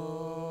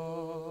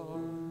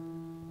 Lord.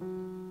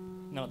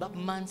 Now that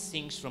man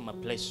sings from a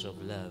place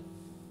of love.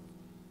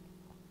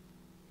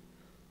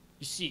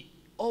 You see,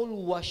 all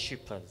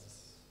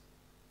worshippers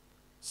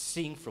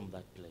sing from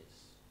that place.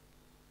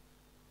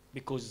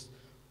 Because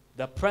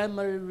the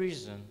primary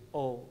reason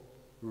or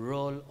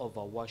role of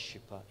a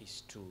worshipper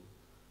is to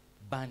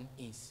burn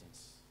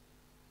incense.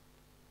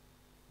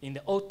 In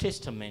the Old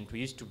Testament, we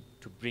used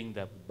to bring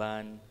the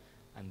burn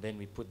and then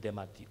we put them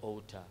at the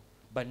altar.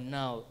 But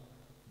now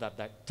that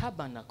the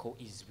tabernacle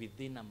is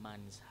within a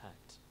man's heart,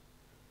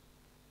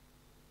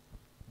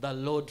 the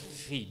Lord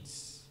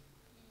feeds.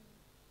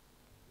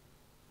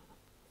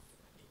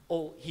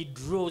 Or he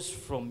draws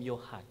from your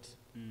heart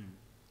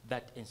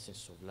that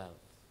incense of love.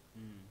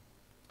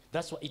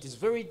 That's why it is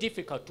very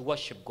difficult to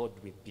worship God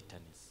with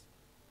bitterness.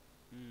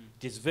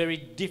 It is very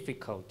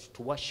difficult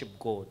to worship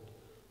God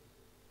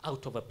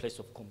out of a place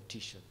of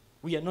competition.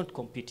 We are not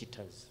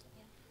competitors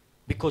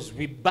because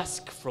we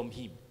bask from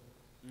him.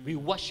 We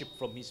worship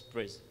from his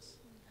presence.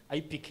 Are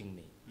you picking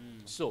me?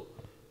 So,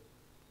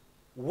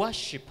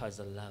 worshippers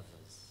are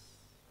lovers.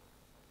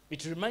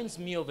 It reminds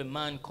me of a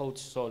man called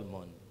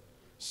Solomon.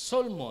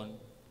 Solomon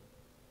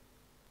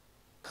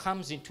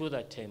comes into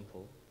the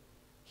temple.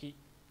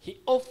 He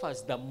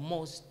offers the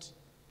most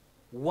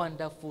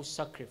wonderful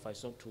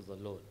sacrifice unto the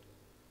Lord,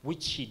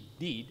 which he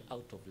did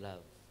out of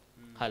love.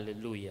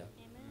 Hallelujah.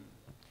 Amen.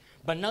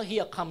 But now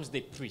here comes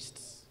the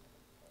priests.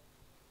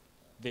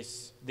 The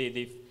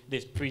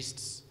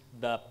priests,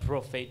 the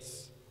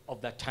prophets of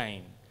the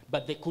time.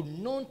 But they could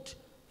not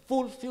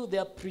fulfill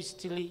their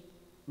priestly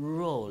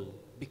role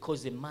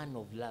because a man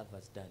of love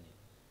has done it.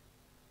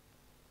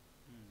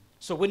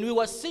 So when we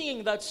were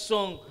singing that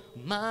song,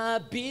 my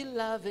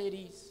beloved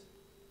is,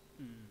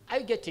 are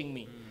you getting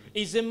me?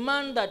 Is a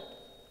man that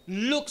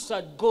looks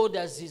at God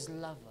as his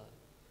lover.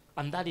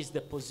 And that is the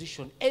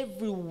position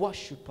every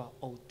worshiper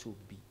ought to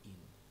be in.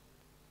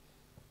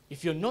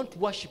 If you're not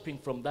worshiping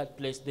from that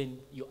place, then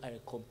you are a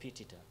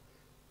competitor.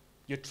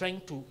 You're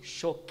trying to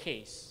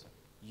showcase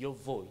your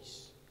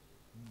voice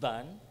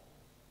than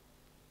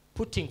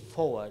putting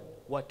forward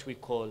what we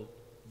call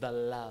the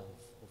love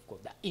of God,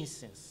 the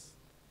incense.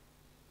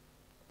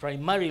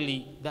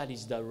 Primarily, that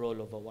is the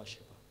role of a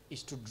worshiper,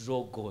 is to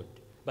draw God.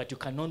 But you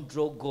cannot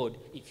draw God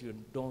if you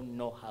don't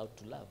know how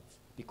to love,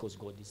 because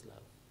God is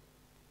love.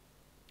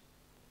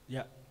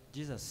 Yeah,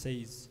 Jesus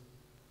says,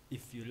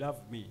 if you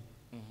love me,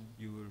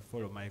 you will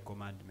follow my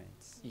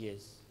commandments.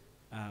 Yes.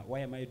 Why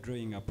am I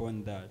drawing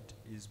upon that?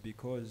 Is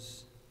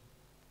because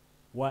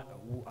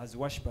as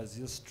worshippers,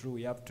 it's true,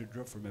 we have to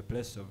draw from a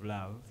place of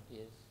love.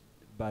 Yes.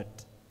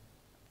 But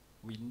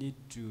we need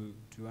to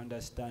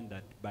understand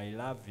that by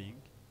loving,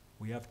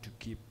 we have to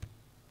keep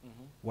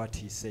what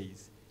he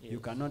says. Yes. You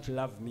cannot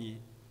love me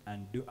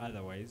and do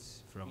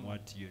otherwise from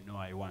what you know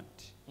I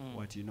want,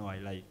 what you know I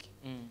like.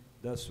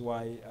 That's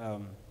why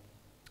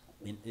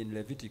in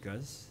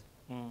Leviticus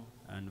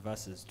and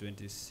verses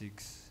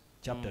 26,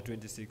 chapter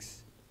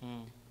 26,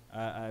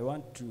 I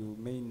want to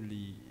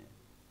mainly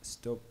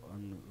stop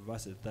on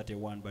verses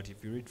 31, but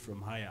if you read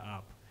from higher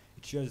up,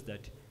 it shows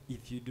that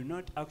if you do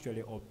not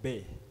actually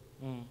obey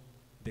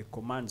the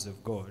commands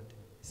of God,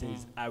 it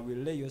says, I will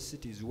lay your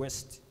cities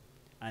waste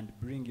and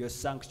bring your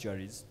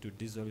sanctuaries to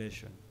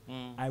desolation.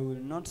 I will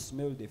not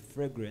smell the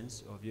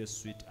fragrance of your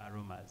sweet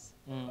aromas.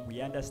 We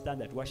understand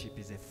that worship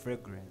is a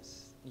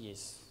fragrance.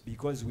 Yes.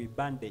 Because we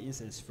burn the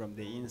incense from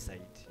the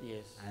inside.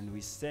 Yes. And we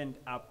send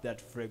up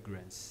that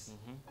fragrance.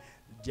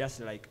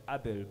 Just like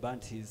Abel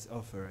burnt his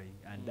offering,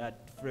 and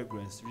that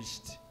fragrance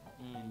reached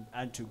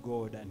unto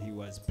God, and he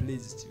was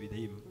pleased with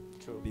him.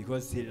 True.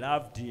 Because he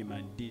loved him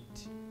and did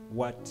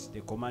what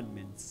the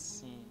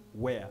commandments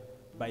were.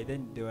 By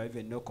then there were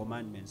even no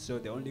commandments. So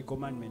the only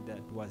commandment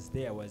that was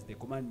there was the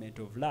commandment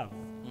of love.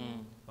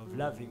 Of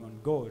loving on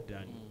God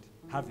and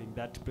having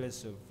that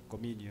place of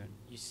communion.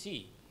 You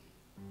see,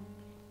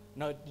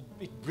 now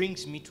it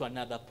brings me to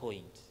another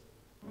point.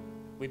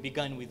 We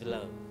began with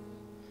love.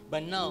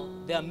 But now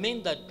there are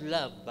men that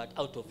love but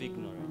out of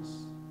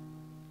ignorance.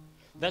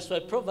 That's why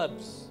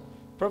Proverbs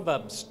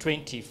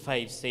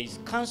 25 says,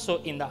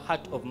 counsel in the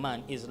heart of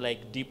man is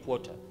like deep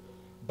water,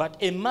 but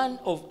a man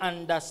of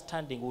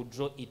understanding will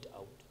draw it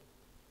out.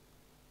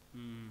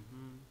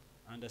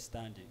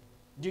 Understanding.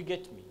 Do you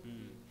get me?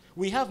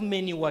 We have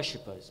many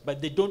worshippers,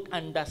 but they don't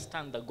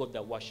understand the God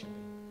they're worshiping.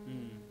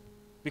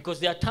 Because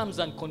there are terms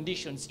and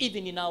conditions,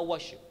 even in our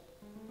worship.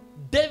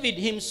 David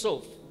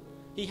himself,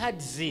 he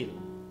had zeal.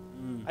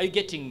 Are you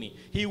getting me?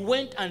 He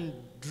went and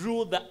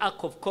drew the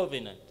Ark of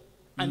Covenant,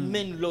 and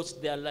men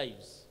lost their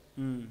lives.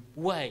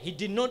 Why? He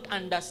did not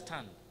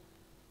understand.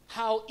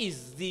 How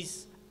is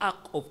this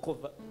Ark of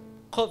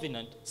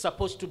Covenant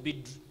supposed to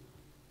be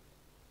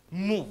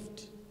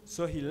moved?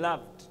 So he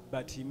loved,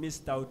 but he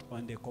missed out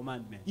on the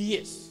commandment.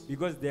 Yes.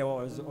 Because there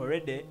was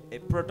already a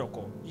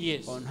protocol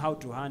Yes. on how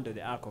to handle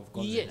the Ark of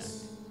Covenant.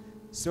 Yes.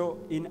 So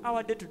in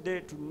our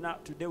day-to-day,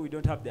 today we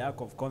don't have the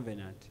Ark of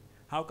Covenant.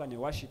 how can a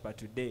worshiper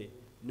today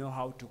know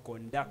how to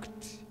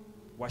conduct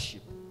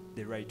worship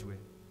the right way?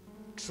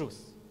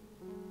 Truth.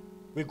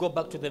 We go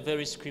back to the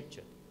very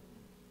scripture.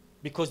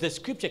 Because the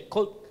scripture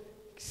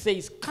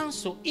says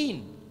counsel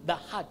in the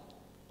heart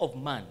of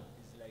man.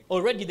 Like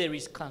already there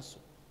is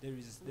counsel. there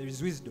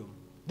is wisdom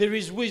There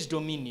is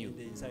wisdom in you. in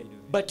the inside of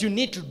it. But you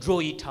need to draw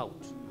it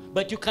out.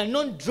 But you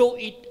cannot draw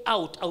it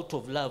out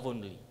of love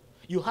only.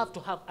 You have to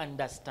have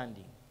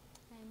understanding.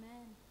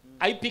 Amen.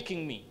 Are you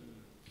picking me?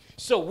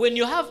 So when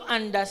you have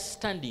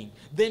understanding,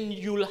 then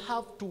you'll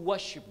have to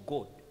worship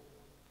God.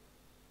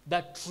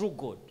 That true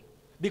God.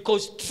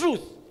 Because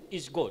truth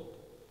is God.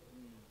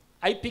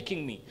 Are you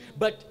picking me?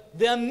 But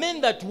there are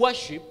men that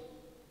worship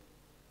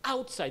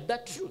outside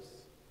that truth.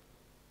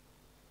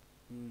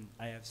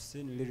 I have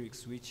seen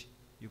lyrics which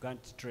you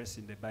can't trace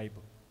in the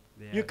Bible.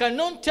 You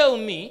cannot tell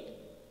me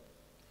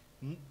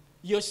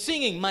you're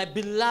singing "My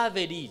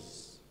Beloved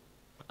Is,"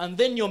 and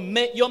then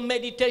your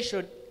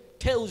meditation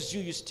tells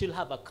you still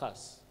have a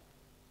curse.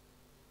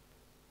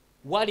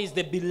 What is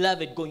the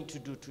beloved going to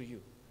do to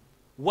you?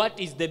 What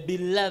is the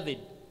beloved,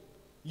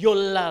 your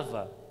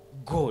lover,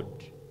 God?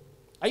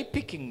 Are you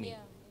picking me? Yeah.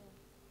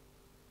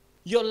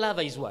 Your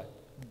lover is what?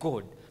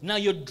 God. Now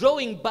you're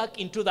drawing back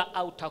into the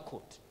outer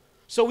court.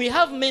 So we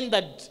have men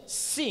that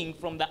sing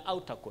from the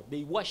outer court.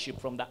 They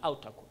worship from the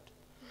outer court.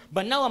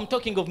 But now I'm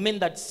talking of men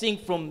that sing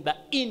from the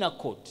inner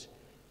court.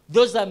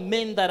 Those are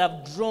men that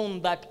have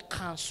drawn that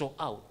counsel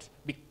out,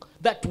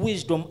 that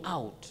wisdom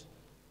out.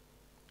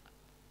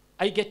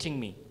 Are you getting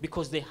me?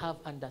 Because they have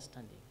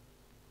understanding.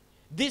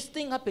 This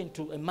thing happened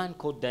to a man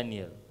called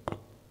Daniel.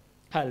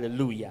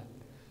 Hallelujah.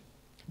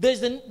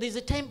 There's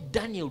a time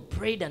Daniel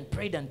prayed and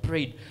prayed and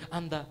prayed,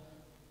 and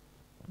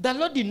the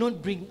Lord did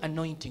not bring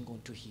anointing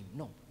onto him.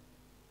 No.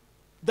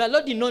 The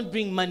Lord did not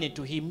bring money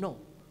to him. No.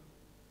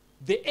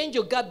 The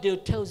angel Gabriel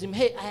tells him,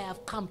 hey, I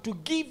have come to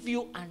give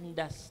you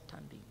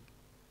understanding.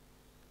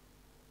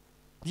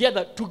 The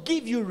other, to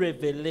give you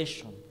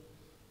revelation.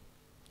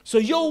 So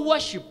your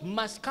worship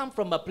must come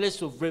from a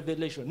place of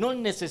revelation, not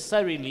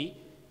necessarily.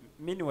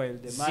 Meanwhile,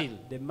 zeal.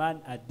 the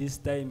man at this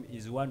time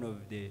is one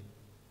of the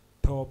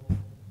top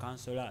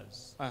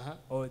counselors.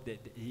 Or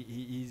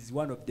he is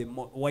one of the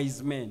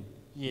wise men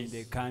in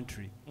the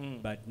country.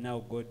 But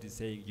now God is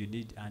saying you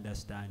need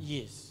understanding.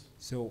 Yes.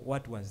 So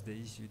what was the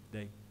issue?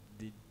 Like,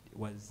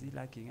 was he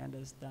lacking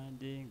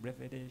understanding,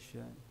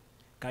 revelation?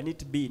 Can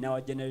it be in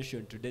our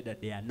generation today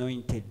that the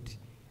anointed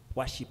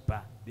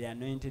worshipper, the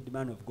anointed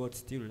man of God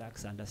still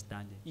lacks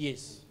understanding?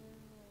 Yes.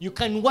 You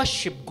can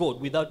worship God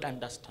without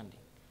understanding.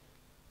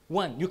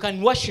 One, you can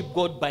worship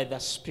God by the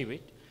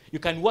Spirit. You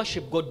can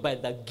worship God by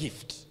the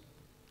gift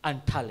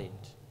and talent.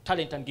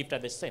 Talent and gift are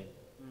the same.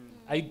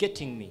 Are you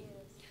getting me?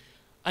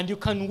 And you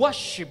can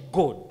worship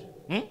God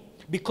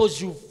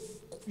because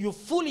you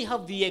fully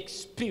have the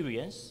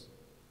experience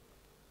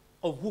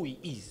of who he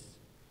is,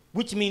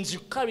 which means you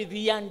carry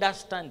the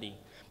understanding.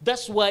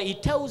 That's why he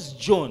tells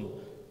John,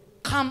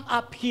 come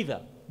up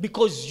hither,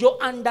 because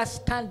your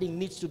understanding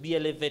needs to be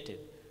elevated.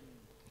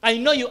 I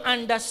know you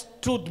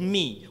understood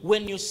me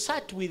when you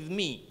sat with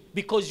me,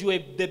 because you were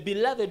the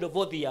beloved of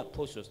all the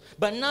apostles.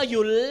 But now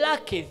you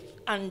lack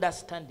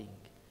understanding.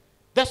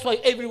 That's why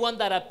everyone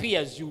that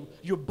appears,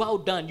 you bow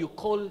down, you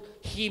call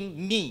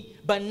him me.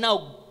 But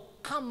now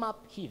come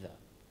up hither,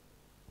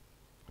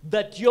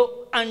 that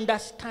your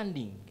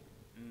understanding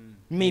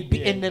may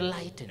be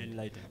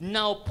enlightened.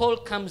 Now Paul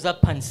comes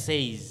up and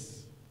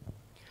says,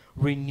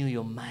 renew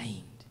your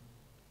mind.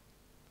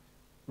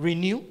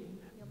 Renew.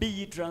 Be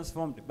ye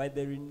transformed by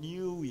the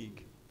renewing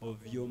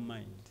of your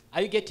mind.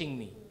 Are you getting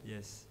me?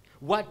 Yes.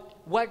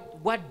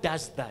 What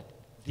does that?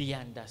 The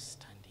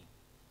understanding,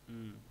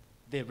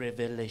 the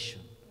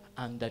revelation,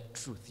 and the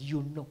truth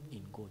you know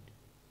in God.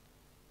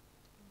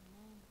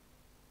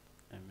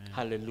 Amen.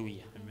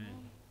 Hallelujah.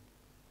 Amen.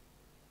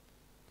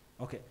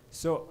 Okay,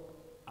 so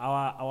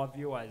our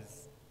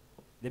viewers,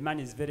 the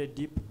man is very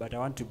deep, but I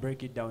want to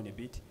break it down a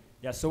bit.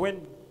 Yeah, so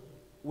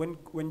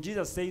when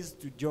Jesus says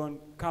to John,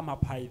 come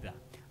up hither,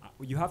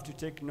 you have to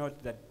take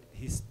note that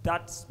he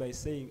starts by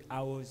saying,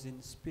 I was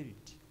in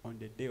spirit on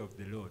the day of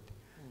the Lord.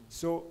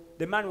 So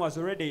the man was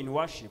already in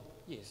worship.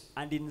 Yes.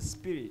 And in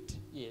spirit.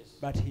 Yes.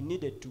 But he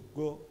needed to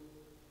go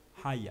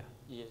higher.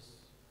 Yes.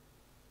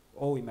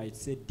 Or we might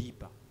say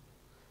deeper.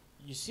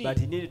 You see. But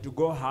he needed to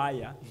go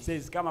higher. He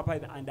says, come up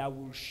higher, and I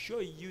will show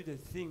you the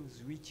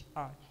things which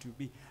are to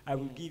be. I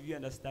will give you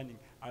understanding.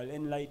 I'll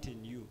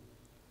enlighten you.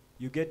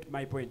 You get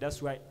my point.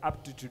 That's why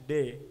up to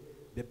today,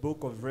 the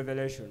book of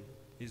Revelation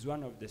is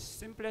one of the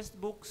simplest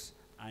books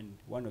and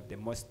one of the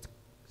most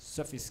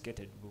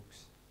sophisticated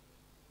books.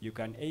 You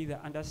can either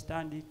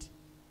understand it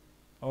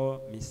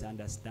or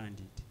misunderstand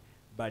it.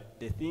 But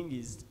the thing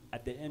is,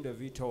 at the end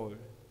of it all,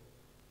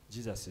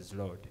 Jesus is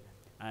Lord.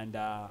 And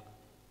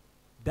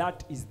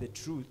that is the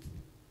truth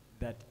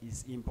that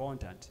is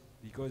important,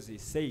 because he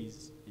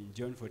says in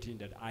John 14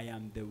 that I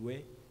am the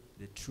way,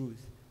 the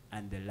truth,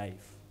 and the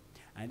life.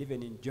 And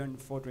even in John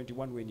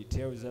 4:21, when he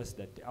tells us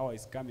that the hour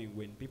is coming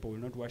when people will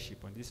not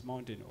worship on this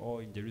mountain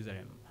or in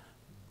Jerusalem,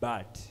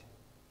 but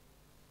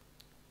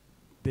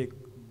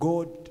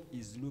God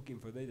is looking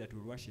for those that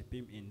will worship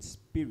him in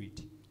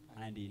spirit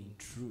and in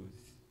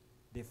truth.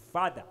 The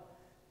Father,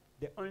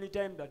 the only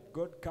time that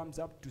God comes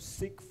up to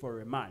seek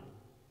for a man,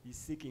 he's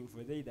seeking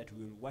for they that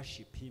will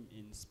worship him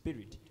in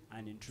spirit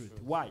and in truth.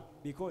 Why?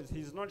 Because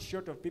he's not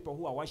short of people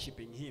who are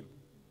worshiping him.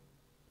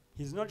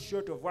 He's not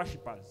short of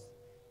worshippers.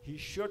 He's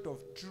short of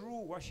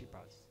true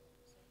worshippers.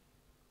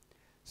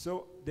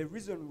 So the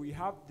reason we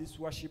have this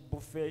worship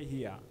buffet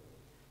here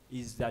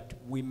is that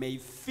we may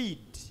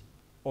feed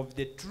of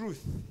the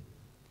truth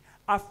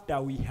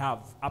after we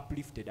have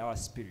uplifted our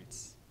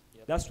spirits.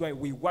 Yep. That's why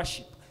we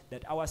worship,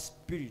 that our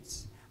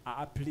spirits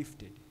are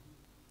uplifted.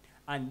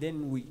 And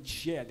then we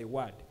share the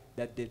word,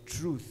 that the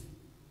truth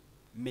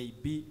may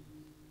be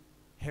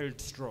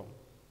held strong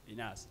in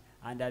us.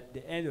 And at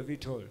the end of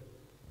it all,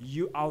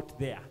 you out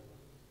there,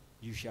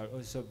 you shall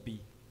also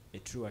be a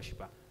true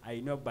worshiper. I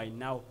know by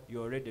now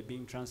you're already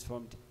being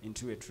transformed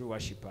into a true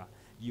worshiper.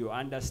 You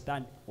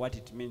understand what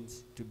it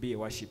means to be a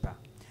worshiper.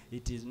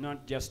 It is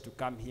not just to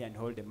come here and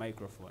hold a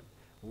microphone.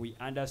 We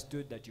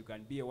understood that you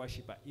can be a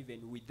worshiper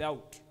even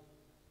without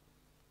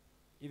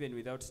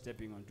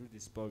stepping onto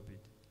this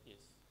pulpit. Yes.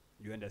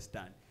 You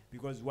understand?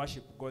 Because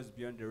worship goes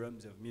beyond the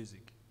realms of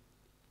music.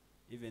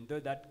 Even though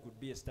that could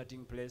be a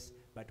starting place,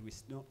 but we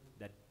know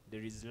that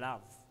there is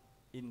love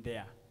in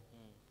there.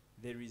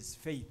 There is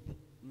faith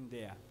in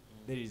there.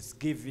 There is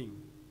giving.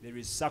 There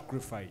is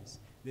sacrifice.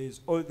 There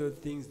is all those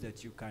things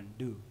that you can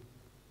do.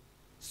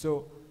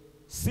 So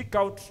seek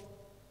out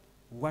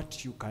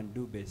what you can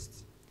do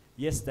best.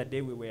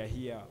 Yesterday we were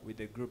here with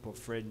a group of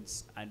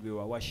friends and we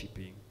were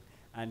worshiping,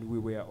 and we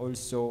were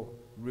also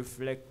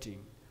reflecting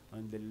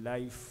on the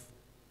life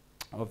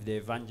of the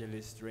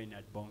evangelist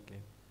Reinhard Bonke.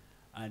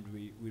 And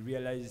we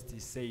realized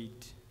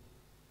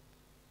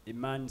a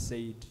man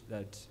said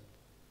that,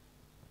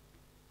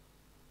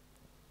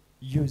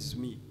 use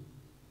me.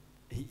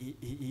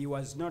 He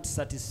was not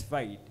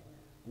satisfied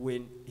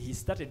when he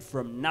started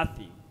from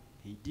nothing.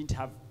 He didn't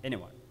have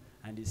anyone,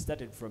 and he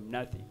started from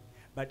nothing.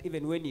 But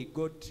even when he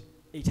got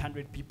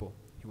 800 people,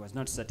 he was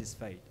not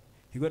satisfied.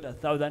 He got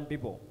 1,000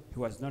 people, he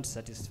was not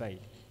satisfied.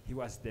 He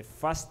was the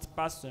first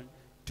person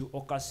to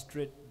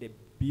orchestrate the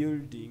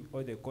building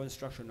or the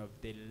construction of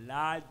the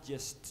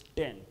largest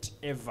tent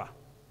ever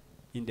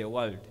in the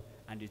world,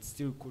 and it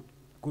still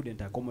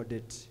couldn't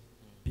accommodate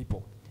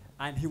people.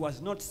 And he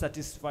was not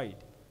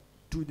satisfied.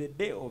 To the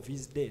day of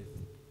his death,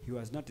 he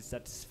was not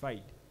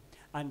satisfied.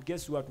 And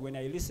guess what? When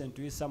I listened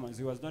to his sermons,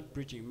 he was not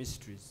preaching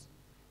mysteries.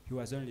 He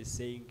was only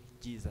saying,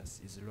 Jesus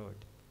is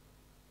Lord.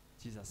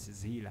 Jesus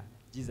is healer.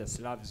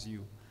 Jesus loves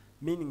you.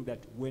 Meaning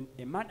that when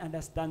a man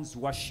understands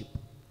worship,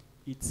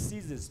 it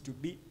ceases to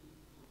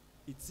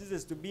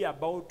be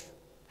about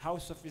how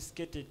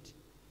sophisticated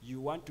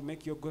you want to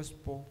make your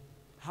gospel,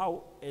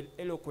 how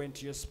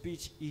eloquent your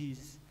speech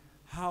is,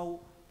 how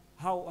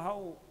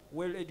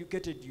well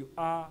educated you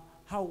are,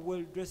 how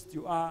well dressed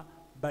you are,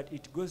 but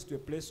it goes to a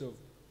place of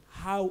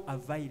how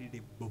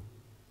available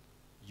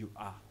you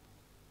are.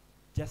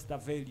 Just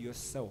avail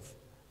yourself,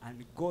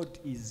 and God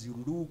is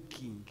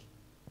looking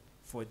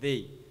for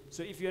thee.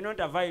 So if you're not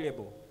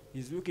available,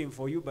 he's looking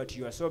for you, but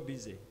you are so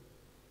busy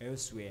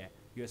elsewhere.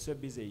 You are so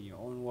busy in your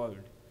own world,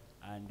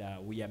 and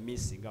we are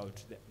missing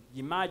out.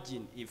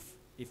 Imagine if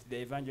the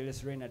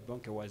evangelist Reinhard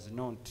Bonke was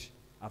not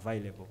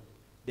available.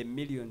 The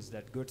millions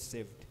that God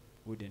saved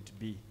wouldn't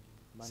be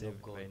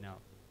saved by now.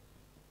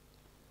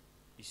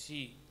 You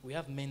see, we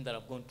have men that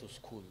have gone to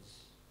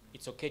schools.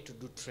 It's okay to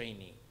do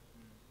training.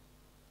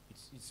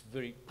 It's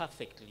very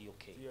perfectly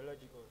okay.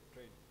 Theological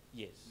training.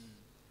 Yes.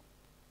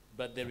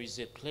 But there is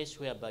a place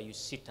whereby you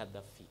sit at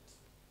the feet.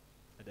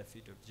 At the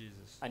feet of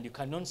Jesus. And you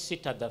cannot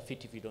sit at the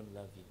feet if you don't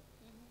love him.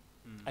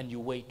 And you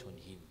wait on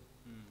him.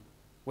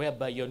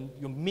 Whereby you're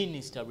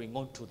ministering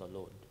unto the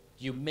Lord.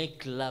 You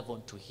make love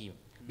unto him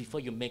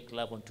before you make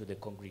love unto the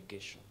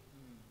congregation.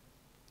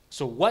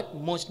 So what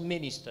most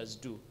ministers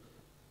do,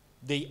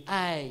 they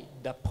eye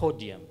the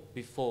podium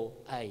before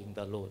eyeing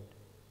the Lord.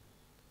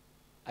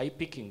 Are you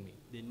picking me?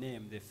 The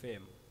name, the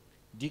fame.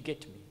 Do you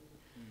get me?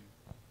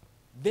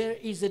 There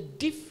is a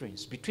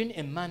difference between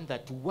a man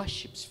that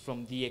worships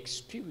from the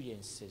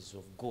experiences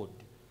of God.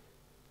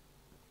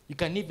 You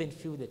can even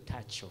feel the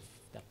touch of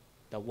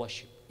the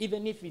worship.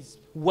 Even if his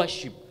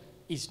worship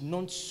is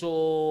not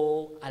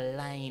so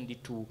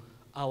aligned to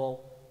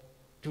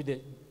the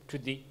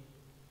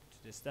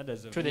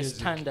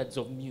standards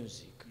of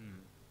music.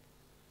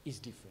 Is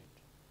different,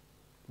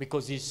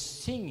 because he's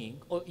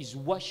singing or is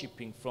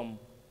worshiping from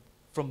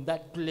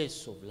that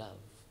place of love.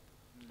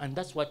 And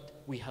that's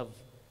what we have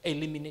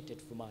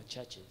eliminated from our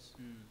churches,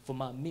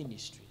 from our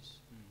ministries.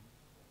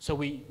 So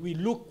we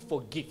look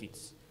for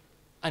gifts,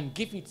 and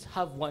gifts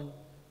have one.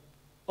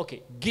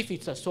 Okay,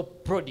 gifts are so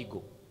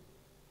prodigal.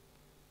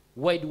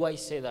 Why do I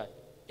say that?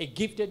 A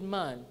gifted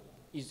man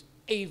is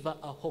ever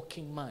a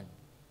hawking man,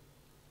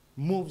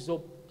 moves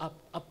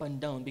up and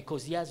down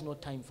because he has no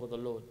time for the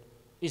Lord.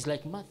 It's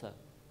like Martha.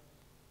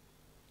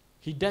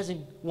 He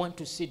doesn't want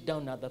to sit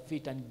down at the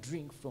feet and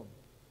drink from.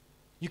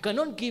 You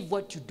cannot give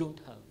what you don't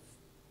have.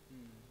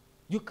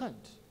 You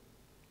can't.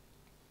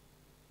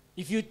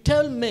 If you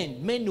tell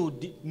men,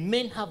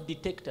 men have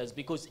detectors,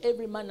 because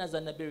every man has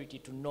an ability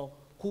to know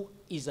who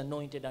is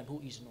anointed and who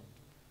is not,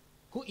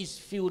 who is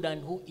filled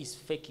and who is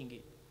faking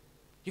it.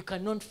 You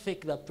cannot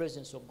fake the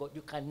presence of God.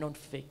 You cannot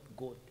fake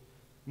God.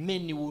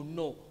 Men will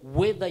know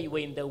whether you were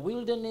in the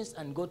wilderness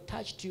and God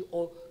touched you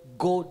or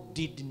God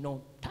did not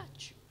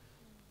touch you.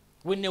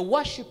 When a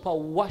worshiper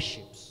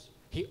worships,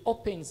 he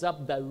opens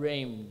up the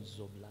realms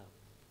of love.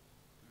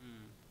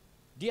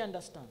 Do you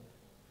understand?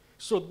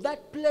 So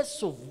that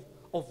place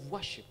of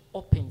worship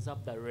opens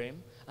up the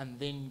realm, and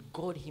then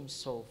God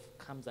himself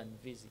comes and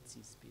visits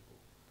his people.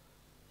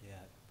 Yeah.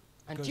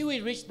 Until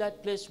we reach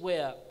that place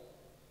where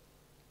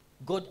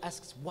God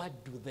asks,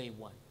 what do they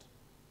want?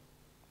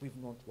 We've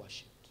not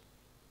worshipped.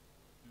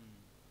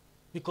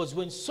 Because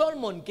when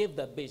Solomon gave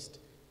the best,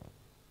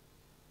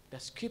 the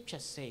scripture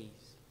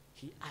says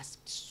he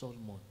asked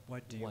Solomon,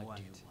 what do you want?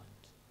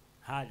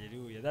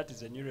 Hallelujah. That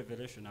is a new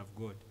revelation of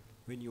God.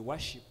 When you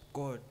worship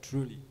God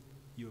truly,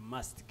 you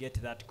must get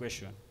that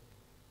question.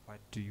 What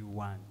do you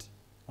want?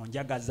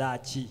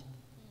 Onjagaza ki?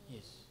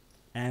 Yes.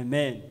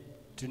 Amen.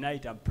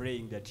 Tonight I'm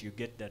praying that you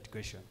get that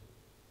question.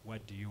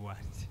 What do you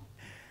want?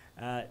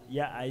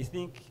 Yeah, I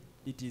think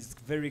it is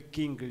very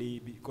kingly,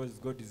 because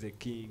God is a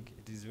king.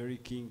 It is very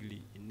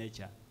kingly in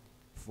nature.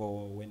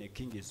 For when a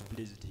king is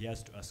pleased, he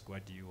has to ask,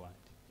 what do you want?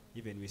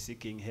 Even we see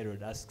King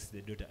Herod asks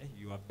the daughter, hey,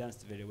 you have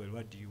danced very well.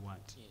 What do you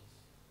want? Yes.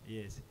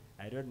 Yes.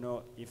 I don't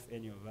know if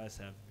any of us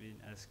have been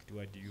asked,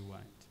 what do you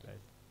want? But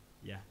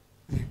yeah.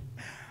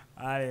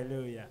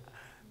 Hallelujah.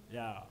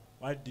 Yeah.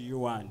 What do you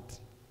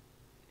want?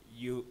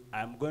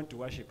 I'm going to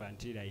worship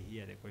until I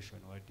hear the question,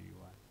 what do you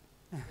want?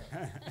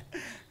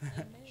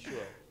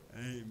 Sure.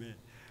 Amen.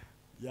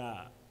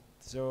 Yeah.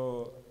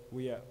 So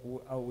we are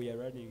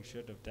running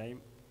short of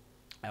time.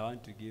 I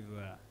want to give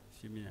a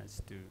few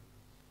minutes to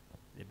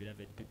the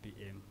beloved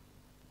PPM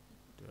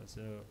to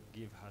also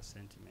give her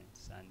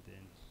sentiments, and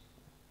then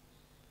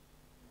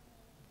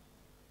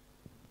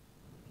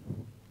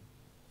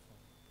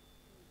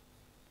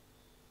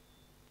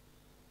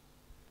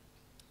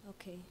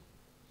Okay.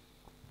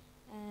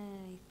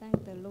 I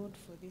thank the Lord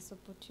for this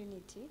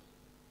opportunity.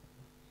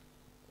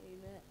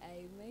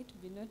 I might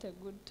be not a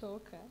good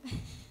talker,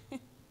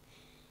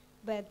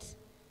 but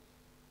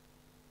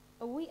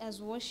we as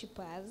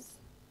worshippers,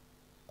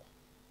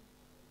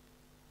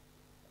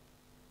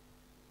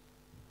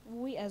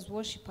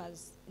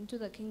 into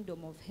the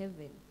kingdom of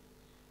heaven,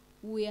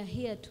 we are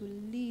here to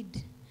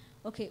lead.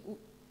 Okay,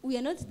 we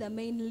are not the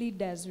main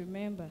leaders,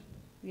 remember.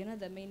 We are not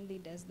the main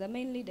leaders. The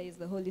main leader is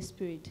the Holy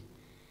Spirit.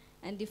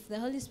 And if the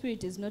Holy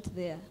Spirit is not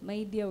there,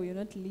 my dear, we are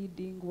not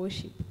leading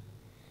worship.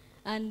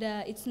 And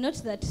it's not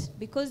that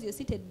because you're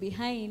seated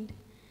behind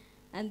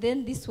and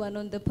then this one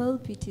on the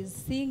pulpit is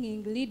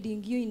singing,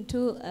 leading you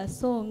into a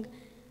song,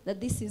 that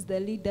this is the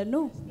leader.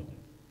 No.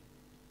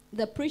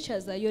 The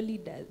preachers are your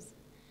leaders.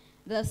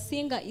 The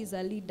singer is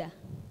a leader.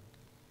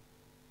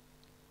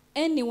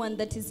 Anyone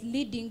that is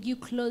leading you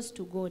close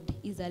to God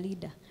is a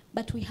leader.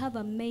 But we have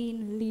a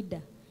main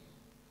leader,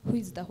 who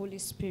is the Holy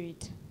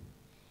Spirit.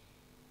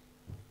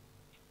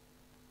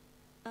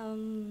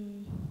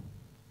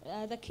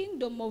 The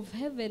kingdom of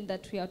heaven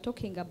that we are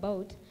talking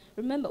about,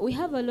 remember, we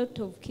have a lot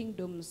of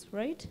kingdoms,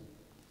 right?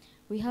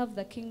 We have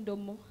the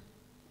kingdom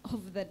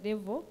of the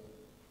devil.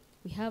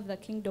 We have the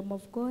kingdom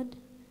of God.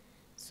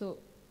 So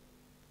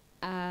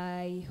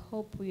I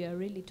hope we are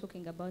really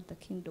talking about the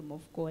kingdom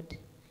of God,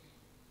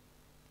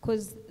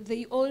 because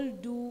they all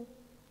do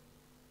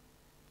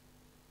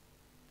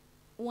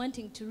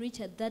wanting to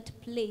reach at that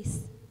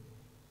place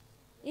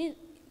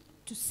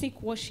to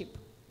seek worship.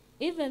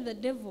 Even the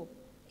devil,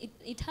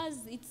 it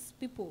has its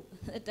people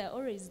that are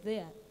always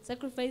there,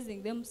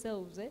 sacrificing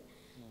themselves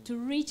to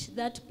reach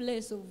that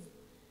place of,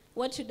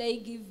 what should I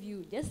give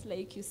you? Just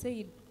like you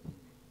said.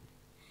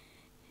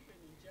 even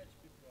in church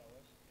people are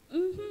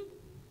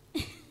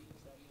worshiping.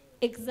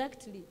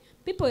 Exactly.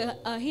 People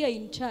are here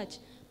in church,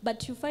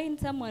 but you find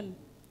someone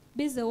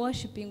busy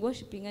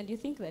worshiping, and you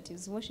think that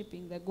is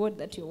worshiping the God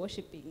that you're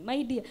worshiping.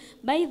 My dear,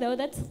 by the way,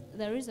 that's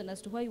the reason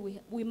as to why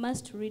we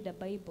must read the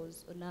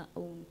Bibles on our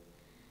own.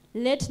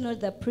 Let not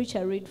the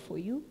preacher read for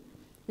you.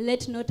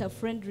 Let not a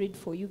friend read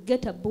for you.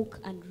 Get a book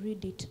and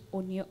read it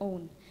on your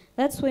own.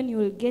 That's when you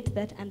will get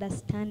that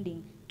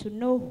understanding to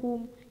know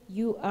whom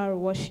you are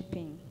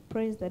worshiping.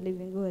 Praise the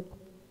living God.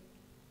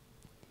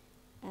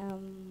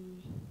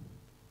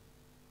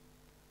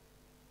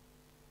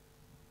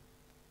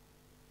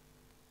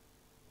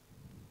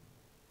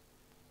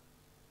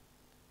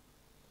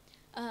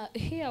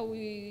 Here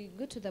we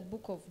go to the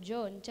book of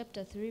John,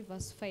 chapter 3,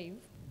 verse 5.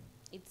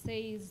 It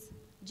says,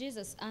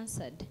 Jesus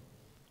answered,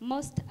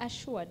 most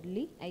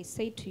assuredly, I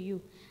say to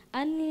you,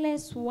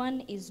 unless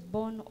one is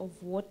born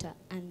of water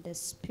and the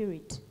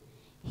Spirit,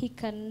 he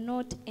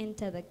cannot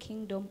enter the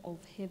kingdom of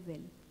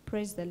heaven.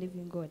 Praise the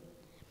living God.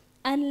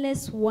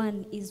 Unless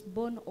one is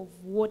born of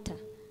water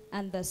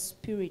and the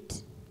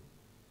Spirit.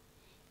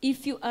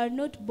 If you are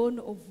not born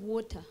of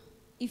water,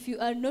 if you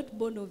are not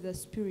born of the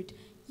Spirit,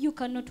 you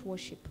cannot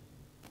worship.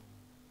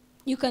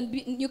 You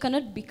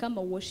cannot become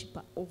a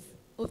worshiper of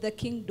of the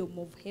kingdom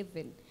of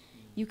heaven,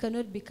 you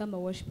cannot become a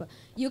worshiper.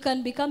 You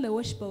can become a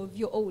worshiper of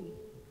your own.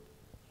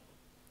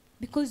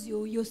 Because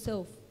you're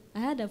yourself. I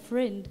had a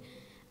friend,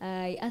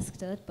 I asked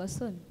that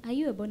person, are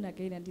you a born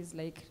again? And he's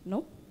like,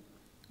 no.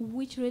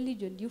 Which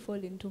religion do you fall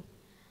into?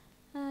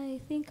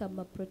 I think I'm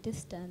a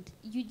Protestant.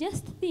 You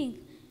just think.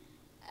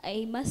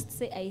 I must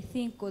say I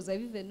think because I've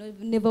even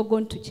never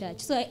gone to church.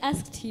 So I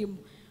asked him,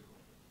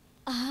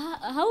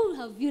 how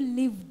have you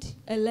lived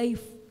a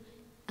life?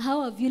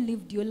 How have you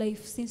lived your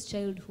life since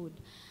childhood?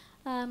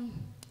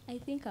 I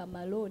think I'm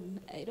alone.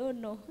 I don't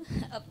know.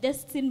 I've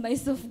just seen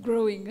myself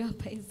growing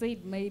up. I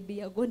said, my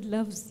dear, God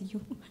loves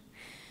you.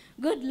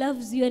 God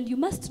loves you and you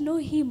must know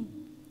him.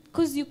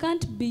 Because you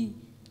can't be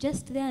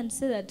just there and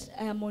say that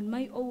I am on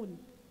my own.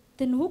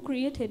 Then who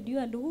created you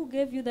and who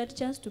gave you that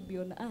chance to be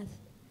on earth?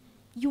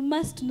 You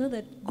must know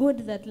that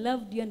God that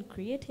loved you and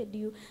created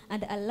you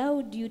and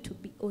allowed you to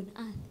be on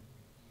earth.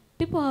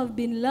 People have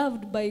been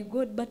loved by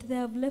God, but they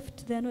have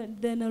left, they're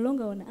no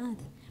longer on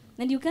earth.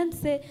 And you can't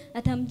say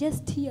that I'm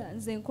just here,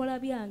 nze nkola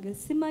byange,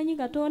 simanyi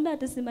Katonda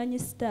ate simanyi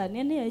sitaani,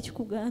 ani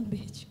yakikugamba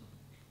ekyo.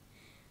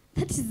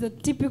 That is a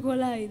typical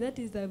lie. That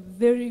is a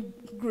very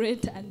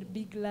great and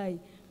big lie.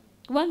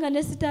 Kubanga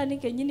ne sitaani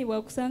kennyini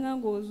bwakusanga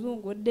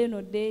ng'ozungu odde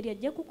n'odde eri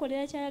ajja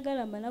kukolera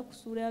kyayagala amala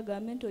kusuula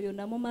agambe nti oyo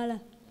namumala.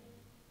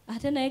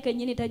 Ate naye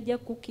kennyini tajja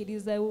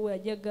kukkiriza we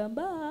ajja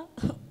kugamba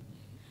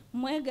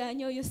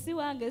mwegaanye oyo si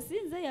wange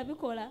sinze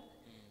yabikola.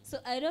 So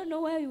I don't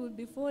know where you will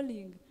be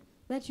falling.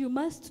 That you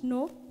must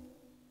know,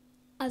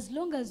 as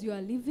long as you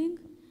are living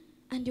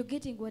and you're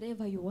getting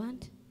whatever you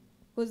want,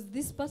 because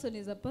this person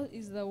is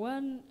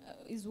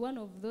one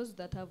of those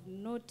that have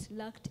not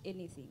lacked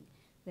anything.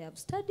 They have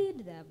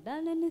studied, they have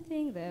done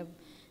anything, they have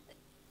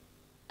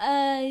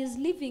is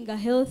living a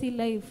healthy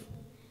life.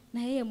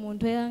 Na yeye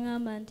muntu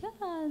yangamba nti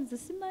nze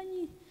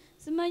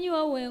simanyi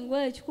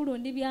wawengwa ekikulu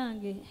ndi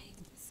byange. I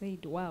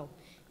said, wow,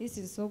 this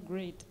is so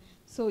great.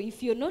 So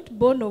if you're not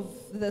born of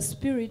the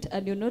spirit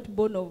and you're not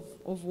born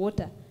of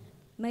water,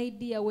 my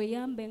dear,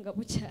 weyambe nga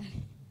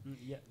bukyali.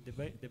 Yeah,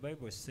 the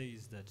Bible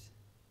says that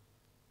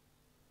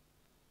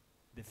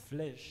the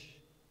flesh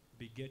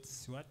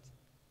begets what?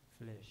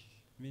 Flesh.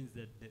 Means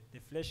that the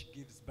flesh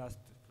gives birth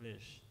to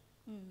flesh.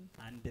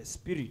 And the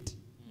spirit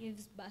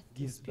Gives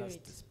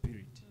birth to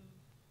spirit.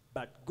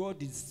 But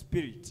God is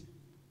spirit.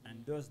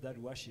 And those that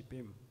worship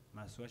him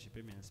must worship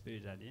him in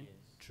spirit and in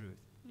truth.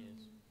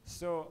 Yes.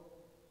 So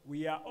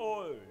we are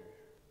all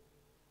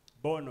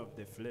born of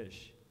the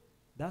flesh.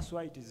 That's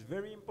why it is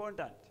very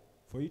important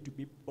for you to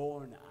be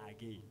born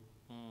again.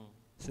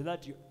 So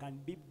that you can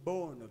be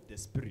born of the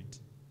spirit.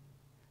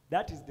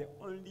 That is the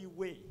only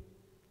way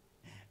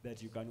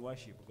that you can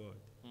worship God.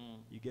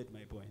 You get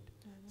my point?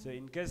 So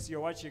in case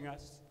you're watching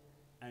us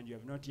and you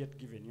have not yet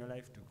given your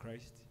life to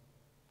Christ,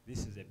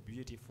 this is a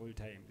beautiful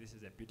time. This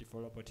is a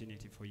beautiful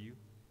opportunity for you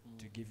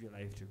to give your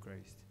life to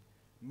Christ.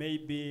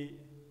 Maybe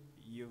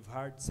you've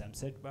had some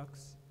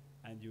setbacks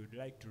and you would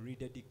like to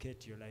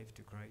rededicate your life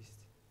to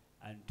Christ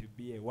and to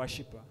be a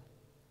worshiper.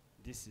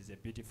 This is a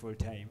beautiful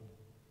time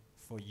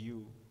for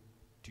you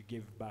to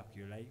give back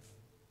your life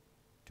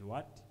to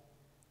what?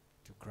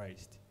 To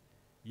Christ.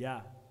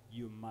 Yeah,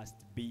 you must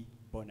be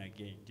born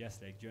again,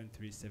 just like John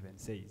 3:7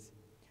 says.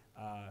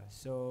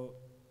 So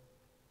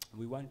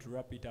we want to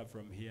wrap it up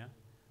from here.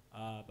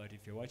 But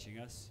if you're watching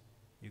us,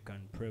 you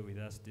can pray with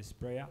us this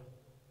prayer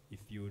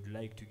if you would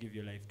like to give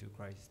your life to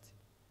Christ.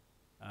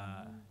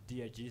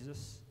 Dear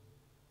Jesus,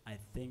 I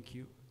thank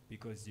you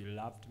because you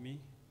loved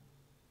me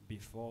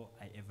before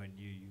I ever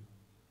knew you.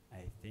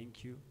 I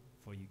thank you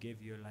for you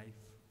gave your life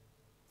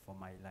for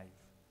my life.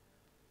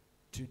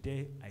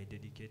 Today, I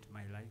dedicate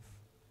my life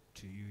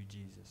to you,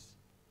 Jesus.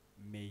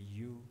 May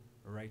you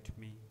write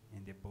me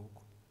in the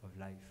book of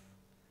life,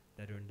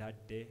 that on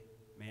that day,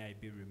 may I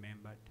be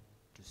remembered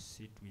to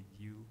sit with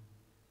you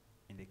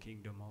in the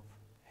kingdom of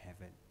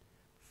heaven.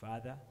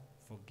 Father,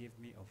 forgive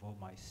me of all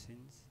my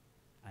sins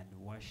and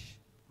wash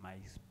my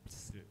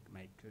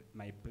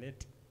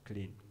plate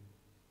clean.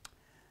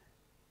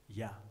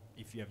 Yeah,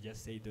 if you have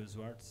just said those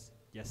words,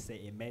 just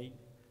say amen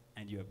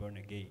and you are born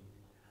again.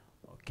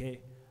 Okay?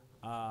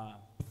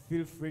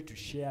 Feel free to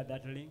share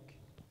that link,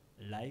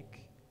 like,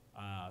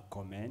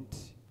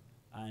 comment,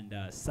 and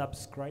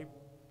subscribe.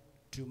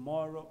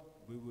 Tomorrow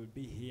we will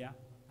be here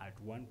at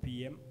 1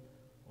 p.m.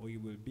 We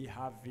will be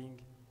having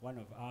one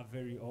of our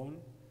very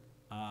own.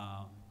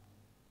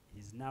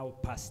 He's now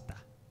Pastor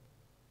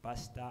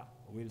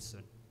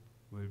Wilson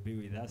will be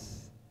with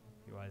us.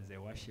 He was a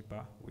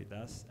worshiper with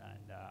us,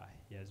 and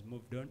he has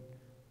moved on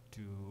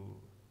to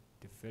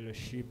the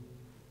fellowship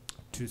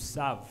to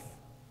serve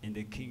in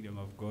the kingdom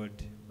of God,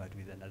 but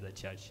with another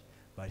church.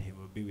 But he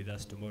will be with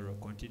us tomorrow,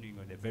 continuing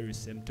on the very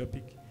same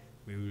topic.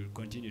 We will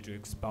continue to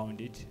expound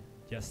it,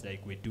 just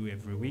like we do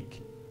every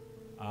week.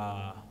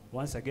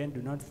 Once again,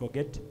 do not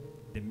forget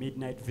the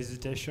midnight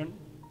visitation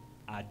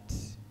at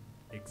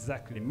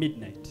exactly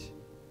midnight.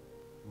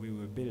 We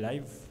will be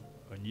live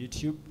on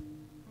YouTube,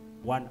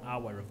 1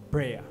 hour of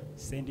prayer.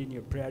 Send in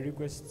your prayer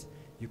requests.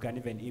 You can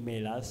even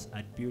email us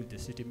at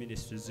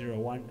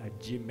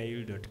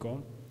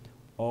buildthecityministry01@gmail.com.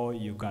 or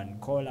you can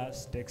call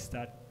us, text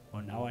us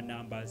on our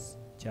numbers,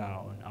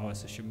 on our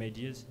social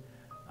medias,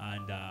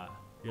 and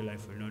your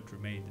life will not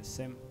remain the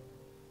same.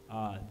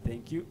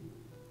 Thank you.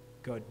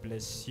 God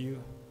bless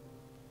you.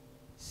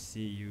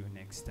 See you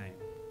next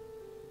time.